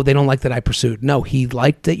down. Oh, they don't like that I pursued. No, he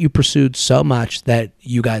liked that you pursued so much that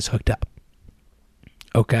you guys hooked up.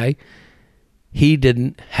 Okay? He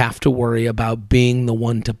didn't have to worry about being the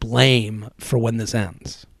one to blame for when this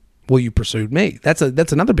ends. Well, you pursued me. That's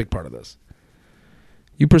another big part of this.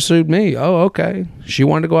 You pursued me. Oh, okay. She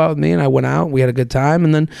wanted to go out with me, and I went out. We had a good time,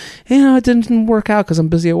 and then, it didn't work out because I'm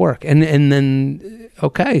busy at work. And then,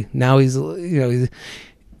 okay, now he's a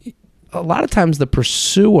lot of times the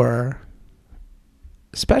pursuer,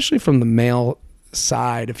 especially from the male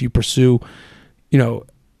side, if you pursue, and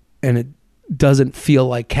it doesn't feel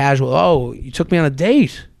like casual. Oh, you took me on a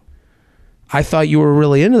date. I thought you were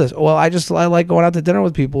really into this. Well, I like going out to dinner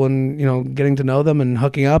with people and, getting to know them and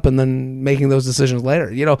hooking up and then making those decisions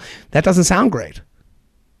later. That doesn't sound great.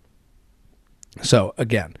 So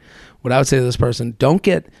again, what I would say to this person, don't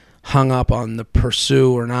get hung up on the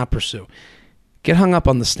pursue or not pursue. Get hung up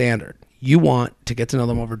on the standard. You want to get to know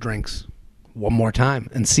them over drinks one more time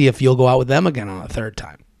and see if you'll go out with them again on a third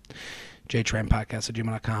time.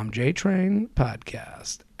 JTrainPodcast@gmail.com.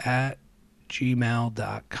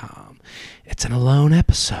 JTrainPodcast@gmail.com. It's an alone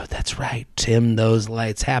episode. That's right. Dim those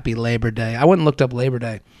lights. Happy Labor Day. I went and looked up Labor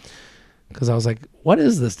Day because I was like, what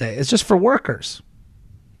is this day? It's just for workers.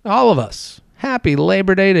 All of us. Happy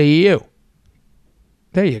Labor Day to you.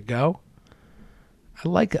 There you go. I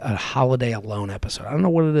like a holiday alone episode. I don't know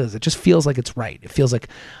what it is. It just feels like it's right. It feels like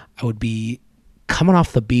I would be coming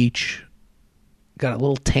off the beach, got a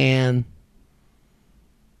little tan,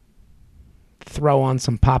 throw on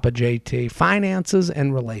some Papa JT, finances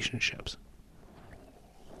and relationships.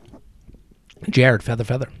 Jared,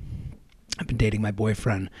 Feather. I've been dating my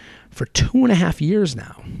boyfriend for 2.5 years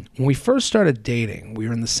now. When we first started dating, we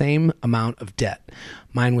were in the same amount of debt.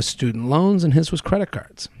 Mine was student loans and his was credit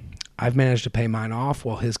cards. I've managed to pay mine off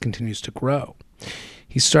while his continues to grow.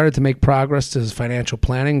 He started to make progress to his financial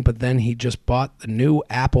planning, but then he just bought the new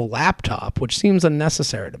Apple laptop, which seems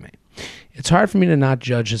unnecessary to me. It's hard for me to not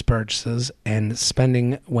judge his purchases and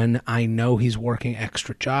spending when I know he's working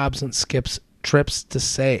extra jobs and skips trips to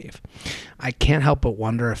save. I can't help but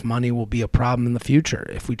wonder if money will be a problem in the future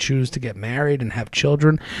if we choose to get married and have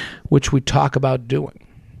children, which we talk about doing.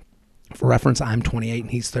 For reference, I'm 28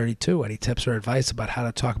 and he's 32. Any tips or advice about how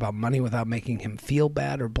to talk about money without making him feel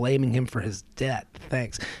bad or blaming him for his debt?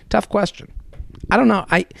 Thanks. Tough question. I don't know.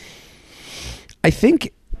 I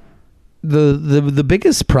think the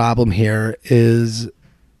biggest problem here is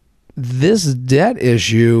this debt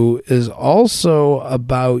issue is also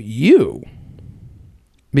about you,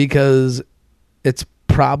 because it's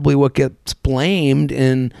probably what gets blamed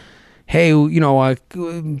in, hey,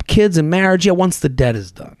 kids and marriage, once the debt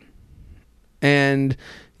is done. And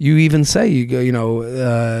you even say, he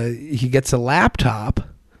gets a laptop,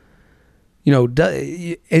 and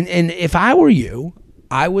if I were you,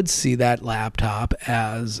 I would see that laptop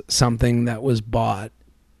as something that was bought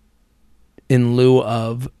in lieu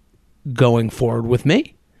of going forward with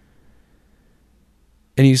me.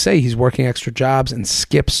 And you say he's working extra jobs and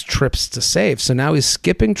skips trips to save. So now he's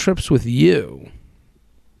skipping trips with you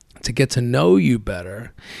to get to know you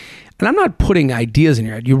better. And I'm not putting ideas in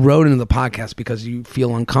your head. You wrote into the podcast because you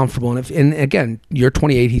feel uncomfortable. And again, you're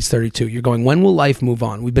 28, he's 32. You're going, when will life move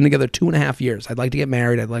on? We've been together 2.5 years. I'd like to get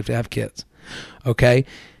married. I'd like to have kids. Okay?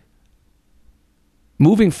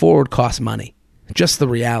 Moving forward costs money. Just the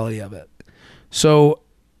reality of it. So,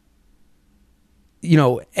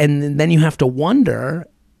 and then you have to wonder,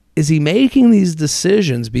 is he making these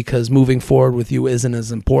decisions because moving forward with you isn't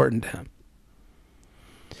as important to him?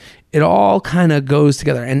 It all kind of goes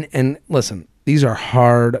together. And listen, these are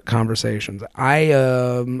hard conversations. I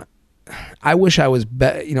wish I was,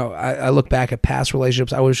 I look back at past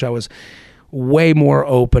relationships. I wish I was way more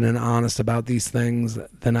open and honest about these things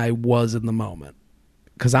than I was in the moment.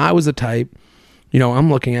 Because I was the type, I'm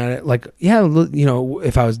looking at it like,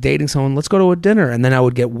 if I was dating someone, let's go to a dinner. And then I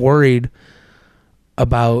would get worried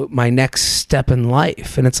about my next step in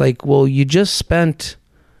life. And it's like, well, you just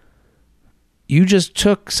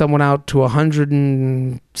took someone out to $100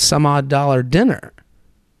 and some odd dinner.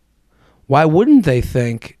 Why wouldn't they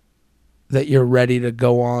think that you're ready to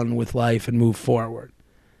go on with life and move forward?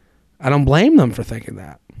 I don't blame them for thinking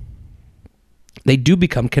that. they do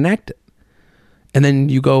become connected. And then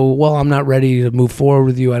you go, well, I'm not ready to move forward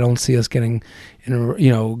with you. I don't see us getting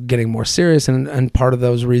more serious. And part of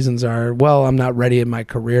those reasons are, well, I'm not ready in my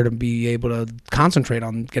career to be able to concentrate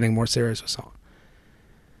on getting more serious with someone.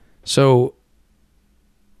 So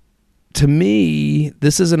to me,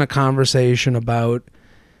 this isn't a conversation about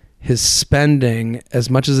his spending as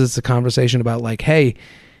much as it's a conversation about like, hey,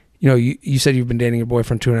 you said you've been dating your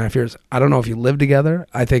boyfriend 2.5 years. I don't know if you live together.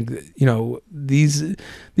 I think, these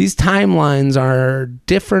timelines are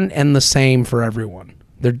different and the same for everyone.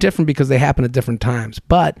 They're different because they happen at different times.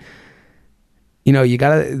 But,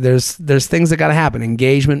 there's things that gotta happen.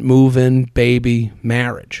 Engagement, move-in, baby,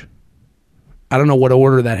 marriage. I don't know what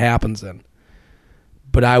order that happens in.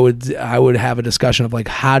 But I would have a discussion of like,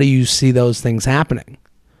 how do you see those things happening?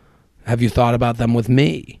 Have you thought about them with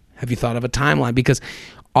me? Have you thought of a timeline? Because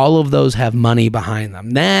all of those have money behind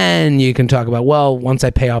them. Then you can talk about, well, once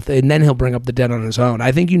I pay off, and then he'll bring up the debt on his own.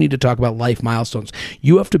 I think you need to talk about life milestones.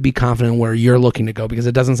 You have to be confident where you're looking to go, because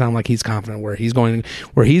it doesn't sound like he's confident where he's going.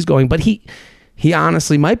 But he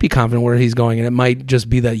honestly might be confident where he's going, and it might just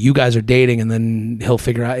be that you guys are dating, and then he'll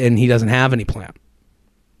figure out, and he doesn't have any plan.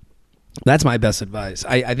 That's my best advice.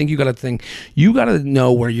 I think you got to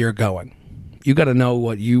know where you're going. You got to know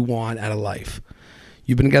what you want out of life.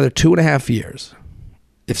 You've been together 2.5 years.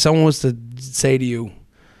 If someone was to say to you,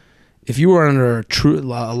 if you were under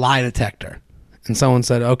a lie detector and someone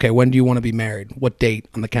said, okay, when do you want to be married? What date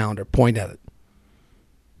on the calendar? Point at it.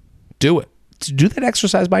 Do it. Do that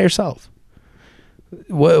exercise by yourself.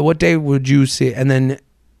 What day would you see? And then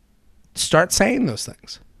start saying those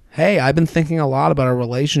things. Hey, I've been thinking a lot about our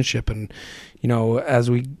relationship, and,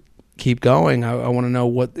 as we keep going, I want to know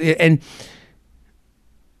what, and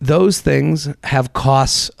those things have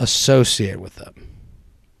costs associated with them.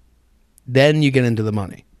 Then you get into the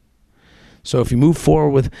money. So if you move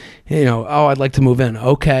forward with, I'd like to move in.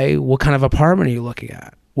 Okay, what kind of apartment are you looking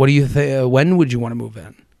at? What do you think? When would you want to move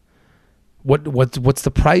in? What's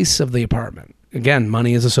the price of the apartment? Again,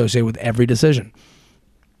 money is associated with every decision.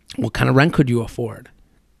 What kind of rent could you afford?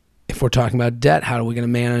 If we're talking about debt, how are we going to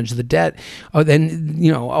manage the debt? Oh, then,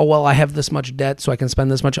 I have this much debt, so I can spend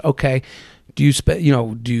this much. Okay. Do you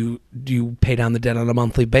do you pay down the debt on a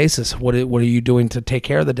monthly basis? What are you doing to take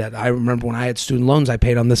care of the debt? I remember when I had student loans, I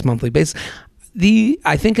paid on this monthly basis.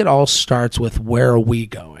 I think it all starts with, where are we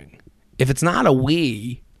going? If it's not a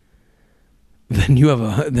we, then you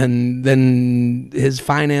have then his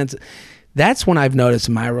finance. That's when I've noticed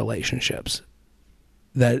in my relationships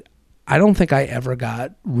that I don't think I ever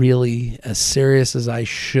got really as serious as I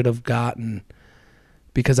should have gotten,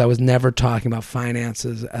 because I was never talking about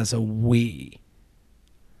finances as a we.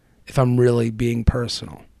 If I'm really being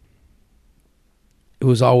personal, it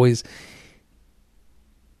was always,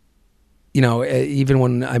 even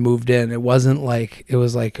when I moved in, it was like,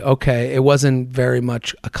 okay, it wasn't very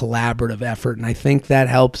much a collaborative effort. And I think that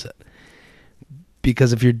helps it.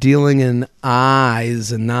 Because if you're dealing in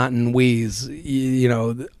I's and not in we's,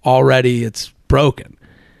 already it's broken.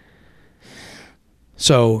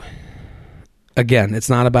 So, again, it's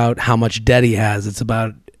not about how much debt he has. It's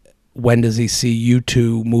about, when does he see you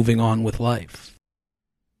two moving on with life?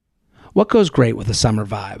 What goes great with a summer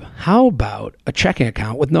vibe? How about a checking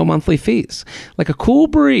account with no monthly fees? Like a cool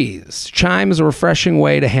breeze, Chime is a refreshing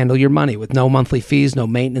way to handle your money with no monthly fees, no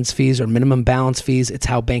maintenance fees, or minimum balance fees. It's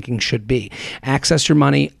how banking should be. Access your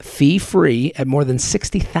money fee-free at more than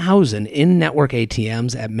 60,000 in-network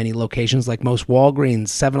ATMs at many locations like most Walgreens,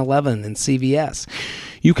 7-Eleven, and CVS.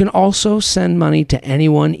 You can also send money to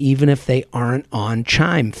anyone even if they aren't on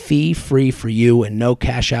Chime. Fee-free for you and no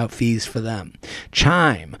cash-out fees for them.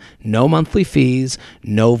 Chime. No monthly fees,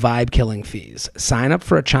 no vibe-killing fees. Sign up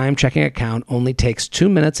for a Chime checking account. Only takes 2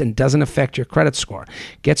 minutes and doesn't affect your credit score.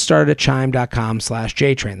 Get started at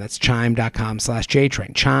chime.com/JTrain. That's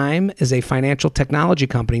chime.com/JTrain. Chime is a financial technology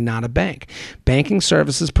company, not a bank. Banking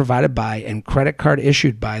services provided by and credit card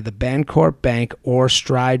issued by the Bancorp Bank or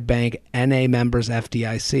Stride Bank, NA members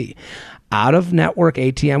FDIC. Out-of-network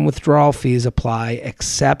ATM withdrawal fees apply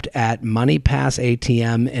except at MoneyPass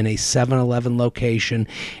ATM in a 7-Eleven location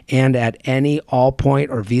and at any Allpoint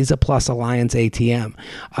or Visa Plus Alliance ATM.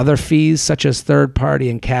 Other fees such as third-party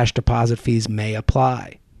and cash deposit fees may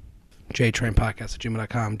apply.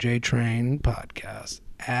 JTrainPodcast@gmail.com.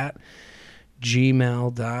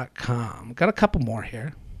 JTrainPodcast@gmail.com. Got a couple more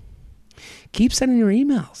here. Keep sending your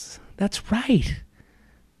emails. That's right.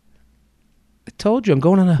 I told you I'm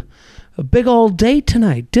going on a big old date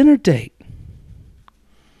tonight, dinner date.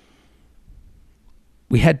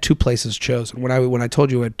 We had 2 places chosen. When I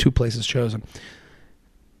told you we had 2 places chosen,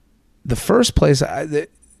 the first place,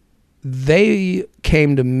 they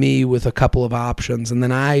came to me with a couple of options, and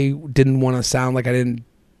then I didn't want to sound like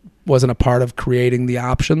wasn't a part of creating the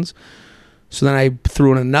options. So then I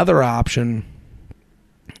threw in another option,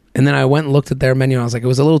 and then I went and looked at their menu, and I was like, it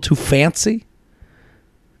was a little too fancy.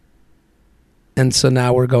 And so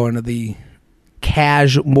now we're going to the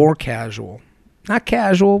more casual. Not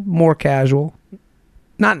casual, more casual.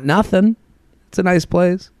 Not nothing. It's a nice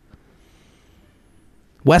place.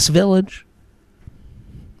 West Village.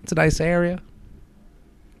 It's a nice area.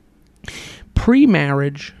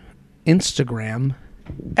 Pre-marriage Instagram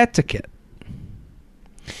etiquette.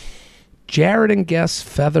 Jared and guests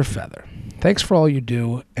Feather. Thanks for all you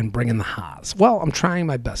do and bringing the ha's. Well, I'm trying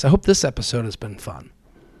my best. I hope this episode has been fun.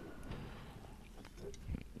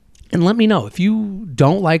 And let me know. If you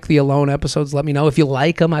don't like the alone episodes, let me know. If you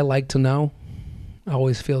like them, I like to know.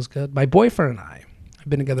 Always feels good. My boyfriend and I have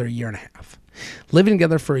been together a year and a half. Living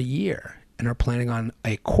together for a year and are planning on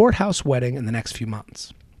a courthouse wedding in the next few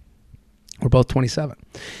months. We're both 27.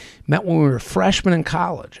 Met when we were freshmen in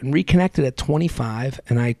college and reconnected at 25,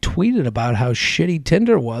 and I tweeted about how shitty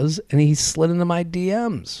Tinder was, and he slid into my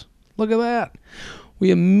DMs. Look at that.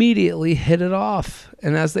 We immediately hit it off,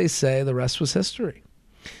 and as they say, the rest was history.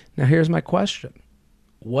 Now here's my question.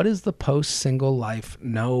 What is the post-single life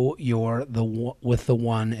know you're with the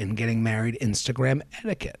one and getting married Instagram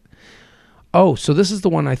etiquette? Oh, so this is the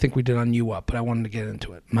one I think we did on You Up, but I wanted to get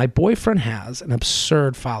into it. My boyfriend has an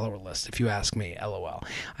absurd follower list, if you ask me, LOL.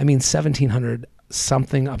 I mean, 1,700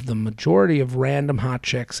 something of the majority of random hot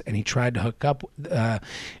chicks, and he tried to hook up,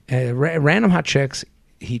 random hot chicks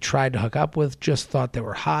he tried to hook up with, just thought they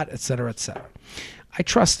were hot, etc., etc. I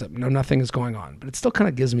trust him. No, nothing is going on, but it still kind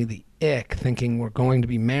of gives me the ick thinking we're going to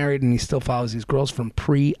be married and he still follows these girls from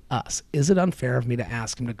pre-us. Is it unfair of me to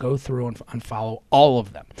ask him to go through and unfollow all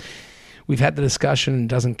of them? We've had the discussion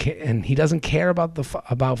and he doesn't care about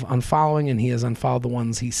unfollowing, and he has unfollowed the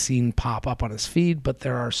ones he's seen pop up on his feed, but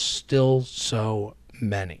there are still so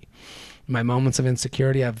many. In my moments of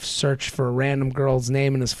insecurity, I've searched for a random girl's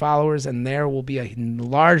name and his followers, and there will be a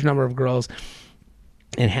large number of girls,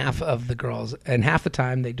 and half the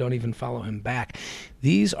time they don't even follow him back.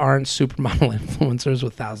 These aren't supermodel influencers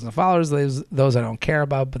with thousands of followers. Those I don't care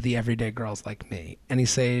about, but the everyday girls like me. Any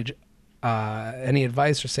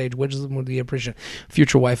advice or sage wisdom would be appreciated.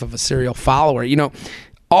 Future wife of a serial follower. You know,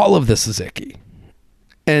 all of this is icky.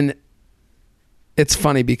 And it's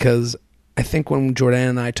funny because I think when Jordan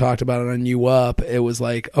and I talked about it on You Up, it was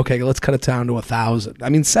like, okay, let's cut it down to 1,000. I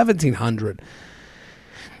mean, 1,700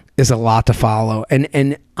 is a lot to follow.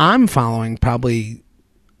 And I'm following probably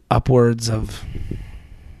upwards of,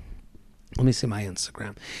 let me see my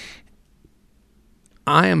Instagram.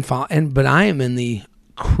 I am in the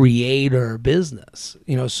creator business,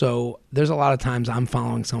 so there's a lot of times I'm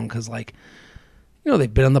following someone because, like,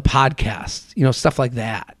 they've been on the podcast, stuff like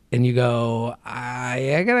that, and you go,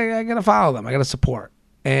 I gotta follow them, I gotta support,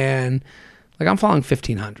 and like I'm following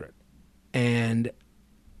 1,500, and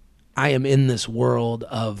I am in this world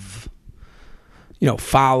of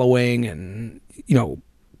following and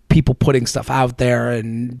people putting stuff out there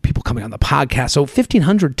and people coming on the podcast. So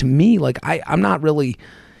 1,500 to me, like I'm not really.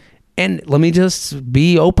 And let me just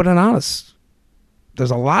be open and honest. There's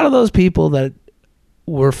a lot of those people that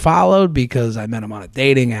were followed because I met them on a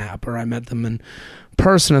dating app, or I met them in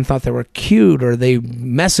person and thought they were cute, or they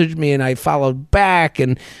messaged me and I followed back,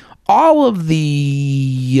 and all of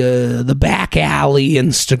the back alley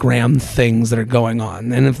Instagram things that are going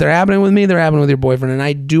on. And if they're happening with me, they're happening with your boyfriend. And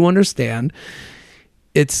I do understand.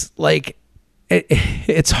 It's like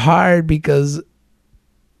it's hard because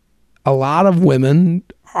a lot of women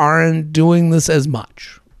aren't doing this as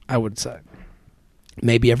much, I would say.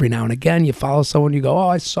 Maybe every now and again you follow someone, you go, oh,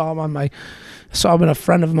 I saw him in a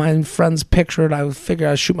friend of mine's friend's picture, and I figure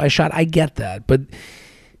I'll shoot my shot. I get that. But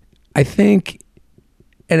I think,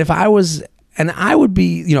 and if I was, and I would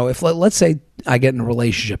be, if let's say I get in a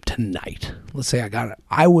relationship tonight, let's say I got it,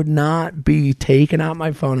 I would not be taking out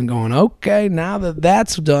my phone and going, okay, now that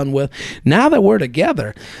that's done with, now that we're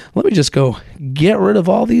together, let me just go get rid of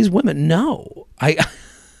all these women. No,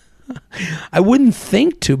 I wouldn't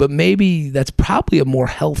think to, but maybe that's probably a more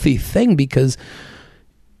healthy thing because,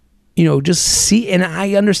 just see, and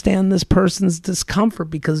I understand this person's discomfort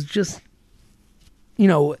because just,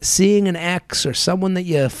 seeing an ex or someone that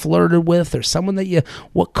you flirted with or someone that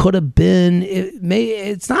what could have been,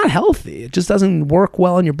 it's not healthy. It just doesn't work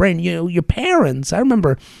well in your brain. Your parents, I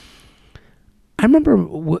remember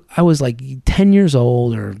I was like 10 years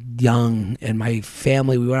old or young, and my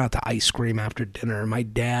family, we went out to ice cream after dinner. My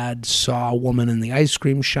dad saw a woman in the ice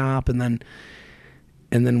cream shop, and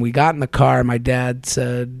then we got in the car. My dad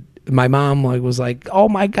said, my mom like was like, oh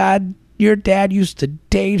my God, your dad used to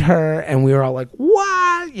date her. And we were all like,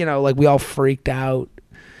 what? You know, like we all freaked out.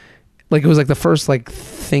 Like it was like the first like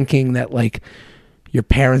thinking that like your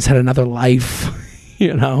parents had another life,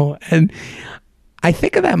 you know? And I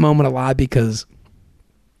think of that moment a lot because,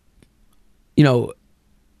 you know,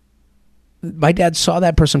 my dad saw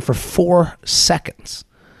that person for 4 seconds.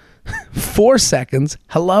 4 seconds.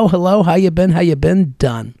 Hello, how you been? How you been?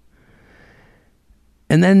 Done.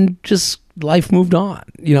 And then just life moved on.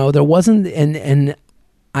 You know, there wasn't, and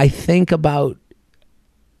I think about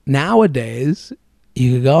nowadays,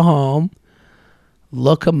 you could go home,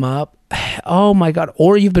 look them up. Oh my God.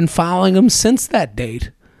 Or you've been following them since that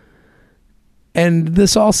date. And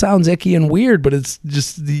this all sounds icky and weird, but it's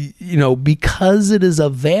just the, you know, because it is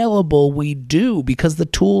available, we do, because the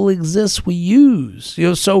tool exists, we use, you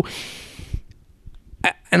know, so,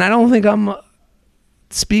 and I don't think I'm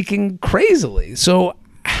speaking crazily. So,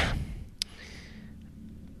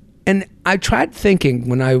 and I tried thinking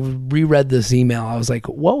when I reread this email, I was like,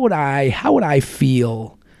 how would I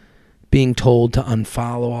feel being told to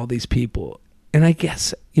unfollow all these people? And I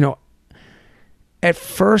guess, you know, at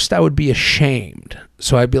first I would be ashamed.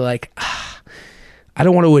 So I'd be like, I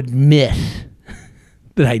don't want to admit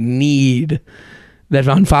that I need, that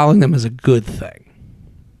unfollowing them is a good thing.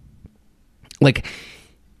 Like,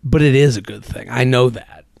 but it is a good thing. I know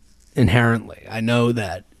that inherently. I know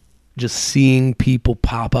that just seeing people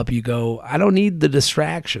pop up, you go, I don't need the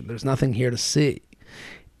distraction. There's nothing here to see.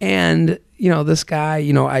 And, you know, this guy,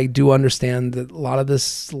 you know, I do understand that a lot of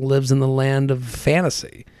this lives in the land of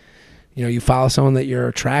fantasy. You know, you follow someone that you're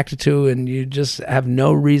attracted to and you just have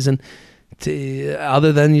no reason to,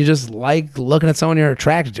 other than you just like looking at someone you're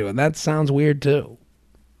attracted to. And that sounds weird too.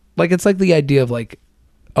 Like, it's like the idea of like,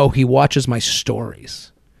 oh, he watches my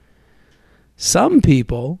stories. Some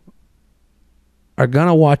people are going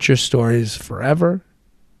to watch your stories forever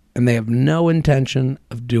and they have no intention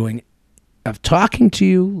of talking to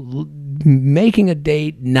you, making a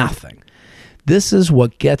date, nothing. This is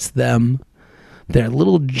what gets them their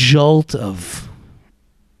little jolt of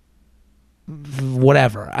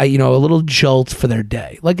whatever, a little jolt for their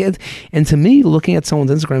day. Like, and to me, looking at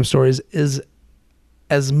someone's Instagram stories is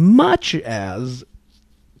as much as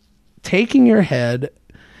taking your head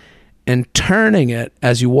and turning it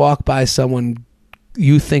as you walk by someone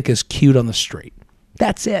you think is cute on the street.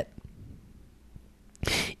 That's it.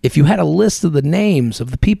 If you had a list of the names of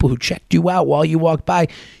the people who checked you out while you walked by,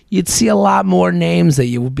 you'd see a lot more names that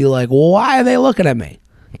you would be like, why are they looking at me?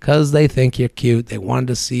 Because they think you're cute. They wanted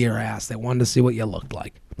to see your ass. They wanted to see what you looked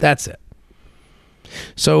like. That's it.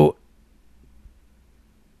 So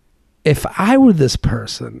if I were this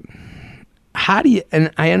person, how do you,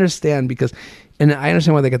 and I understand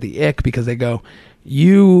why they get the ick, because they go,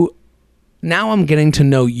 now I'm getting to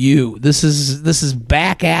know you. This is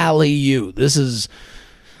back alley you. This is,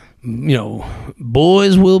 you know,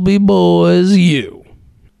 boys will be boys you.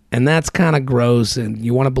 And that's kind of gross, and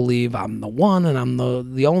you want to believe I'm the one and I'm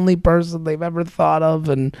the only person they've ever thought of.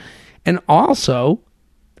 And also,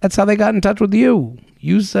 that's how they got in touch with you.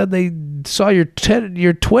 You said they saw your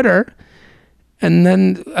Twitter, and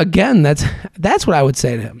then, again, that's what I would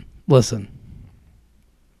say to him. Listen,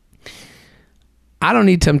 I don't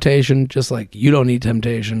need temptation, just like you don't need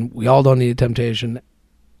temptation. We all don't need temptation.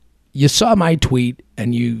 You saw my tweet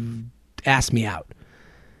and you asked me out.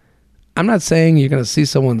 I'm not saying you're going to see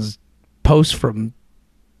someone's post from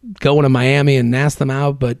going to Miami and ask them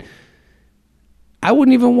out, but I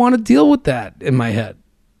wouldn't even want to deal with that in my head.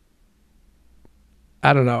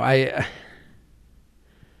 I don't know.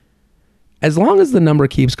 As long as the number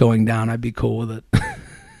keeps going down, I'd be cool with it.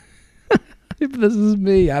 If this is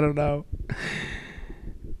me, I don't know.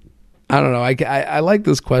 I like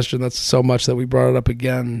this question. That's so much that we brought it up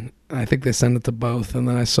again. I think they sent it to both. And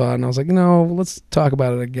then I saw it and I was like, no, let's talk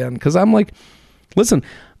about it again. Because I'm like, listen,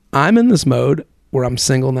 I'm in this mode where I'm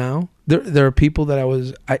single now. There are people that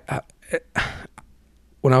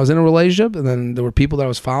when I was in a relationship, and then there were people that I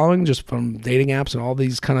was following just from dating apps and all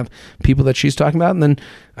these kind of people that she's talking about. And then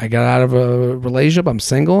I got out of a relationship. I'm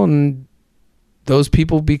single, and those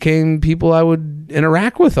people became people I would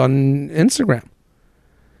interact with on Instagram.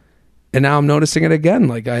 And now I'm noticing it again.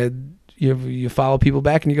 Like you follow people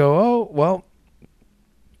back and you go, oh, well,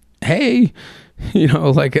 hey, they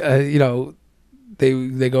go,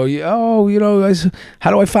 oh,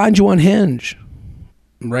 how do I find you on Hinge?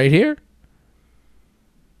 Right here.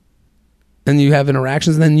 And you have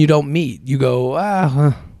interactions, and then you don't meet. You go,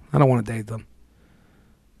 I don't want to date them.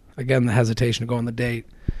 Again, the hesitation to go on the date.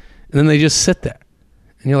 And then they just sit there.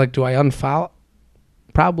 And you're like, do I unfollow?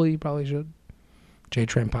 Probably should.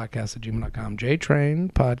 JTrainPodcast@gmail.com.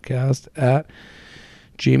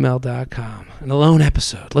 JTrainPodcast@gmail.com. An alone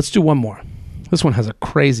episode. Let's do one more. This one has a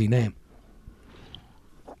crazy name.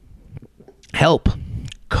 Help.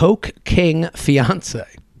 Coke King Fiance.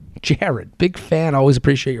 Jared, big fan. Always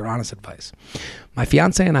appreciate your honest advice. My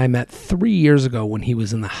fiance and I met 3 years ago when he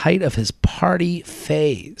was in the height of his party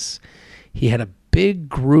phase. He had a big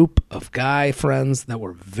group of guy friends that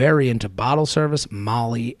were very into bottle service,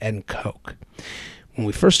 Molly, and Coke. When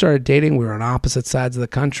we first started dating, we were on opposite sides of the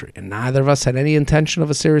country, and neither of us had any intention of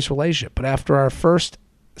a serious relationship. But after our first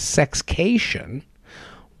sexcation,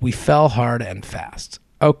 we fell hard and fast.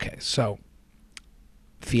 Okay, so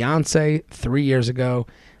fiance 3 years ago,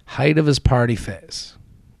 height of his party phase.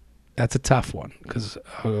 That's a tough one because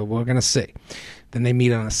we're going to see. Then they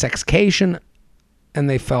meet on a sexcation, and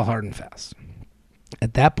they fell hard and fast.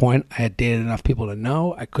 At that point, I had dated enough people to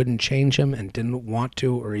know I couldn't change him and didn't want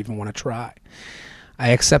to or even want to try. I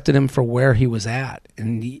accepted him for where he was at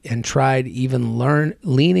and tried even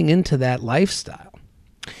leaning into that lifestyle.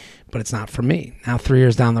 But it's not for me. Now, 3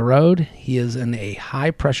 years down the road, he is in a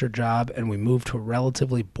high-pressure job, and we moved to a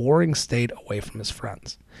relatively boring state away from his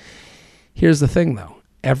friends. Here's the thing, though.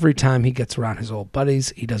 Every time he gets around his old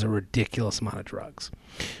buddies, he does a ridiculous amount of drugs.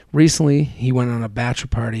 Recently, he went on a bachelor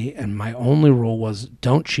party, and my only rule was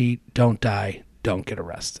don't cheat, don't die, don't get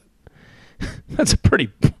arrested. That's a pretty...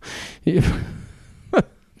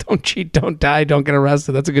 Don't cheat, don't die, don't get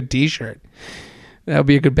arrested. That's a good t-shirt. That would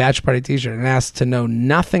be a good bachelor party t-shirt, and asked to know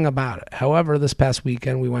nothing about it. However, this past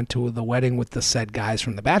weekend, we went to the wedding with the said guys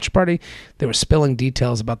from the bachelor party. They were spilling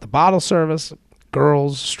details about the bottle service,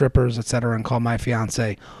 girls, strippers, etc., and called my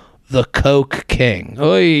fiance the Coke King.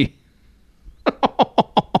 Oy.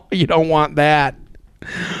 You don't want that.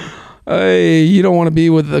 Oy, you don't want to be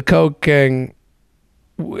with the Coke King.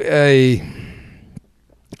 Oy.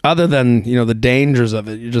 Other than, the dangers of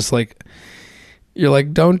it, you're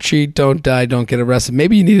like, don't cheat, don't die, don't get arrested.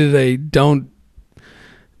 Maybe you needed a don't,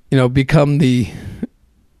 become the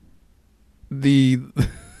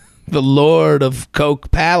Lord of Coke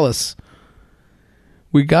Palace.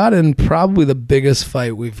 We got in probably the biggest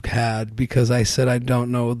fight we've had because I said I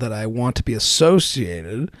don't know that I want to be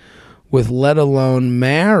associated with, let alone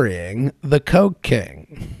marrying, the Coke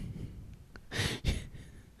King.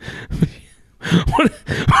 What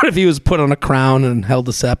if he was put on a crown and held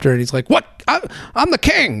a scepter and he's like, what? I'm the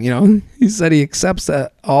king. He said he accepts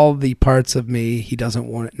that all the parts of me he doesn't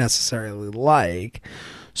want necessarily like,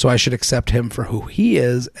 so I should accept him for who he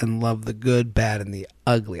is and love the good, bad, and the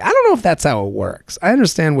ugly. I don't know if that's how it works. I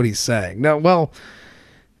understand what he's saying. No, well,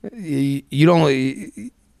 you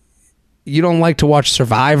don't like to watch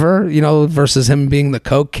Survivor, versus him being the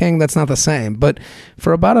Coke King. That's not the same. But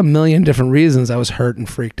for about a million different reasons, I was hurt and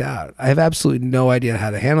freaked out. I have absolutely no idea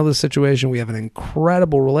how to handle this situation. We have an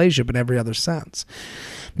incredible relationship in every other sense.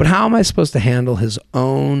 But how am I supposed to handle his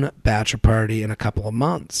own bachelor party in a couple of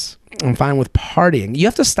months? I'm fine with partying. You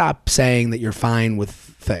have to stop saying that you're fine with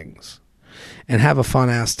things and have a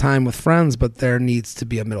fun-ass time with friends, but there needs to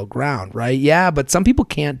be a middle ground, right? Yeah, but some people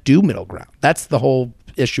can't do middle ground. That's the whole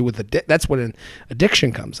issue with that's when an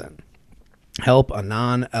addiction comes in. Help,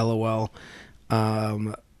 Anon, LOL.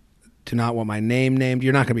 Do not want my name named.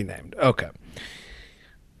 You're not going to be named. Okay.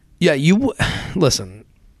 Yeah, listen.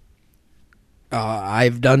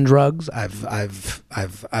 I've done drugs.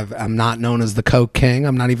 I'm not known as the Coke King.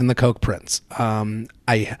 I'm not even the Coke Prince.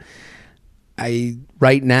 I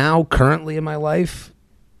right now, currently in my life,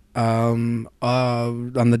 on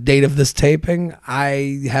the date of this taping,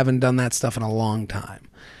 I haven't done that stuff in a long time.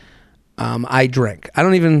 I drink. I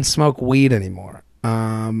don't even smoke weed anymore.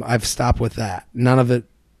 I've stopped with that. None of it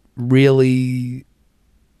really.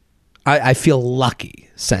 I feel lucky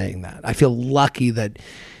saying that. I feel lucky that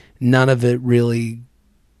none of it really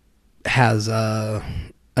has. I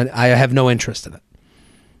have no interest in it.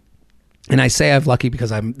 And I say I'm lucky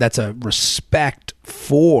because that's a respect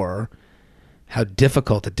for how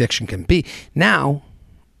difficult addiction can be. Now,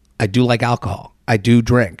 I do like alcohol. I do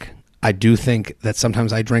drink. I do think that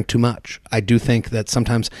sometimes I drink too much. I do think that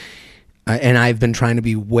sometimes, and I've been trying to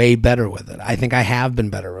be way better with it. I think I have been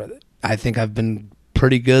better with it. I think I've been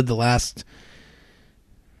pretty good the last,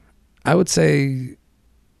 I would say,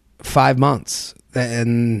 5 months.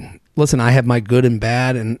 And listen, I have my good and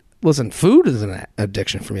bad. And listen, food is an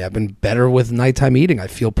addiction for me. I've been better with nighttime eating. I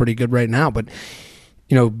feel pretty good right now. But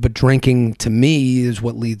but drinking to me is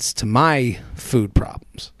what leads to my food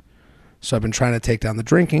problems. So I've been trying to take down the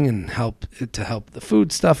drinking and help the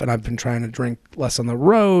food stuff. And I've been trying to drink less on the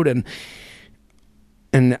road.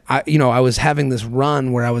 And I was having this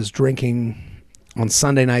run where I was drinking on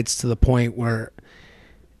Sunday nights to the point where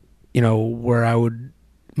where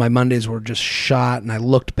my Mondays were just shot and I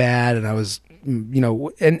looked bad and I was,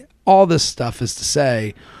 and all this stuff is to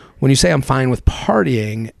say, when you say I'm fine with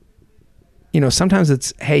partying, sometimes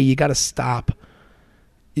it's, hey, you got to stop.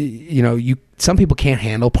 Some people can't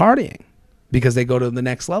handle partying because they go to the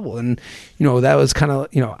next level. And, that was kind of,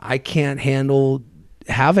 I can't handle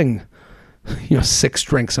having, 6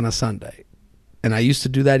 drinks on a Sunday. And I used to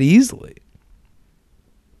do that easily.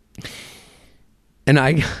 And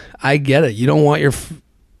I get it. You don't want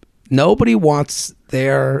nobody wants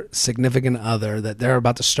their significant other that they're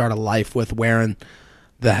about to start a life with wearing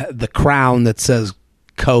the crown that says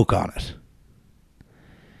Coke on it.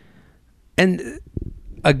 And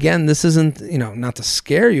again, this isn't, not to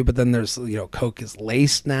scare you, but then there's, Coke is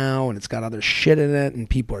laced now and it's got other shit in it and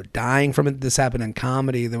people are dying from it. This happened in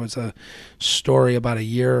comedy. There was a story about a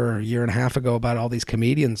year and a half ago about all these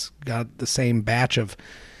comedians got the same batch of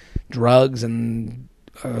drugs and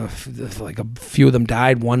like a few of them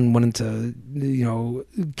died. One went into,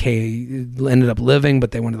 ended up living,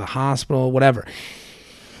 but they went to the hospital, whatever.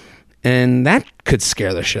 And that could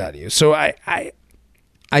scare the shit out of you. So I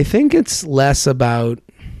think it's less about,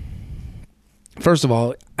 first of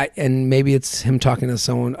all, and maybe it's him talking to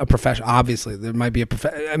someone, a professional. Obviously, there might be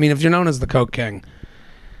if you're known as the Coke King,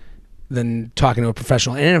 then talking to a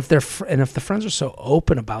professional. And if the friends are so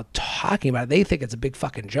open about talking about it, they think it's a big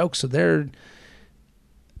fucking joke. So they're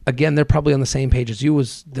probably on the same page as you.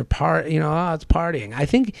 It's partying.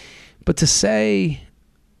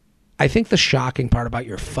 I think the shocking part about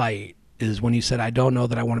your fight is when you said, I don't know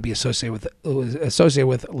that I want to be associated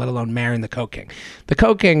with, let alone marrying the Coke King. The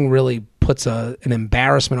Coke King really puts an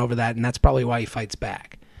embarrassment over that, and that's probably why he fights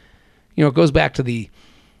back. It goes back to the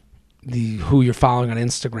who you're following on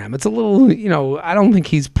Instagram. It's a little, I don't think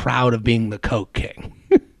he's proud of being the Coke King.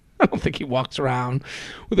 I don't think he walks around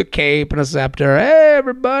with a cape and a scepter. Hey,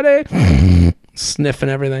 everybody. Sniffing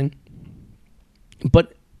everything.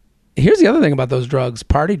 But here's the other thing about those drugs,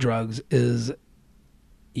 party drugs, is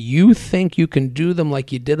you think you can do them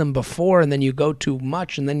like you did them before, and then you go too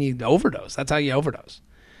much, and then you overdose. That's how you overdose.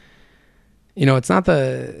 It's not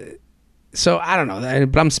so I don't know,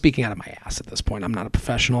 but I'm speaking out of my ass at this point. I'm not a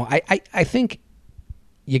professional. I think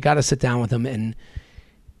you got to sit down with them, and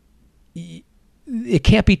it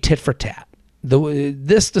can't be tit for tat.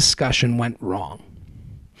 This discussion went wrong.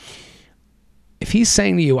 If he's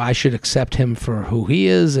saying to you, I should accept him for who he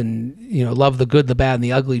is and, love the good, the bad, and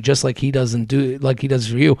the ugly, just like he does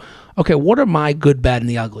for you. Okay, what are my good, bad, and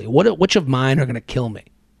the ugly? Which of mine are going to kill me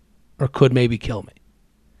or could maybe kill me?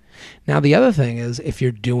 Now, the other thing is if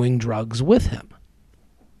you're doing drugs with him.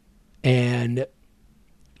 And,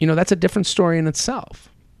 that's a different story in itself.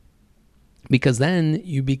 Because then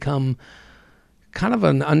you become kind of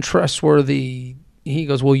an untrustworthy. He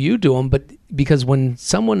goes, well, you do them, but because when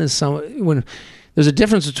there's a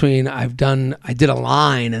difference between I did a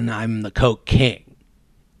line and I'm the Coke King.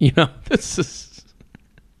 This is,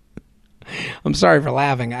 I'm sorry for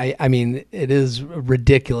laughing. I mean, it is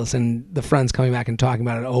ridiculous. And the friends coming back and talking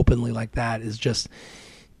about it openly like that is just,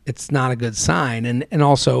 it's not a good sign. And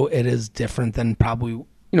also it is different than probably,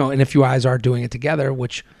 and if you guys are doing it together,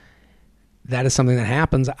 which that is something that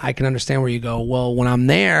happens, I can understand where you go, well, when I'm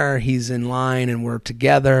there, he's in line and we're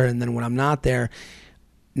together. And then when I'm not there,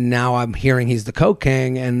 now I'm hearing he's the Coke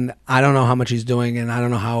King and I don't know how much he's doing. And I don't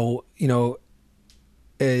know how,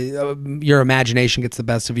 your imagination gets the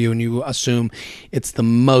best of you and you assume it's the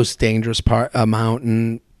most dangerous amount.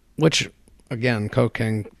 And which, again, Coke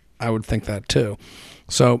King, I would think that too.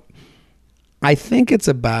 So I think it's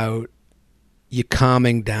about you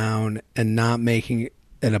calming down and not making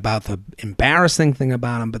it about the embarrassing thing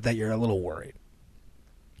about him, but that you're a little worried.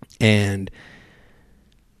 And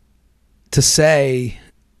to say,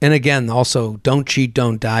 and again, also, don't cheat,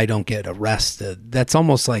 don't die, don't get arrested. That's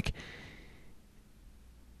almost like,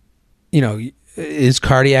 is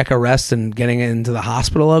cardiac arrest and getting into the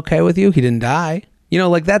hospital okay with you? He didn't die.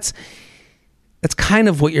 That's kind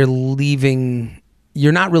of what you're leaving.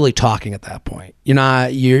 You're not really talking at that point.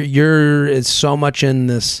 You're it's so much in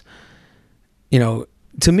this,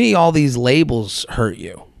 to me, all these labels hurt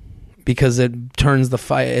you because it turns the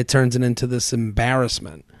fight. It turns it into this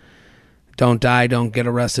embarrassment. Don't die, don't get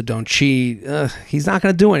arrested, don't cheat. He's not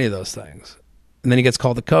going to do any of those things. And then he gets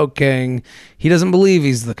called the Coke King. He doesn't believe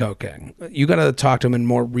he's the Coke King. You got to talk to him in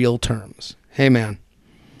more real terms. Hey, man,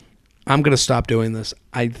 I'm going to stop doing this.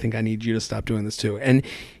 I think I need you to stop doing this too. And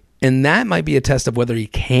that might be a test of whether he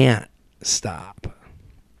can't stop.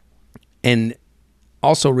 And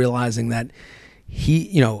also realizing that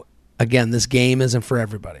he, again, this game isn't for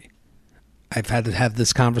everybody. I've had to have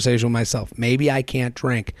this conversation with myself. Maybe I can't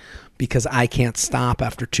drink, because I can't stop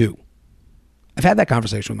after 2. I've had that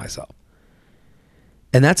conversation with myself.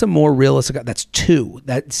 And that's a more realistic, that's 2.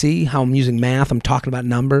 See how I'm using math? I'm talking about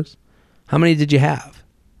numbers. How many did you have?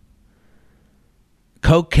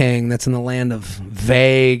 Coke King, that's in the land of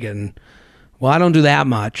vague and, well, I don't do that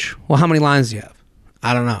much. Well, how many lines do you have?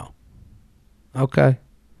 I don't know. Okay.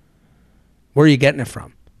 Where are you getting it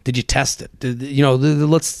from? Did you test it?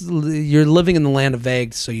 You're living in the land of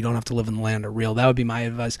vague, so you don't have to live in the land of real. That would be my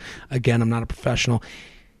advice. Again, I'm not a professional.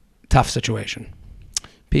 Tough situation.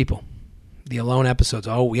 People, the alone episodes.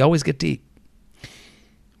 Oh, we always get deep.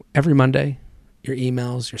 Every Monday, your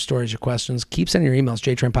emails, your stories, your questions. Keep sending your emails,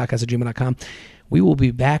 jtrainpodcast@gmail.com. We will be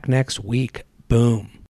back next week. Boom.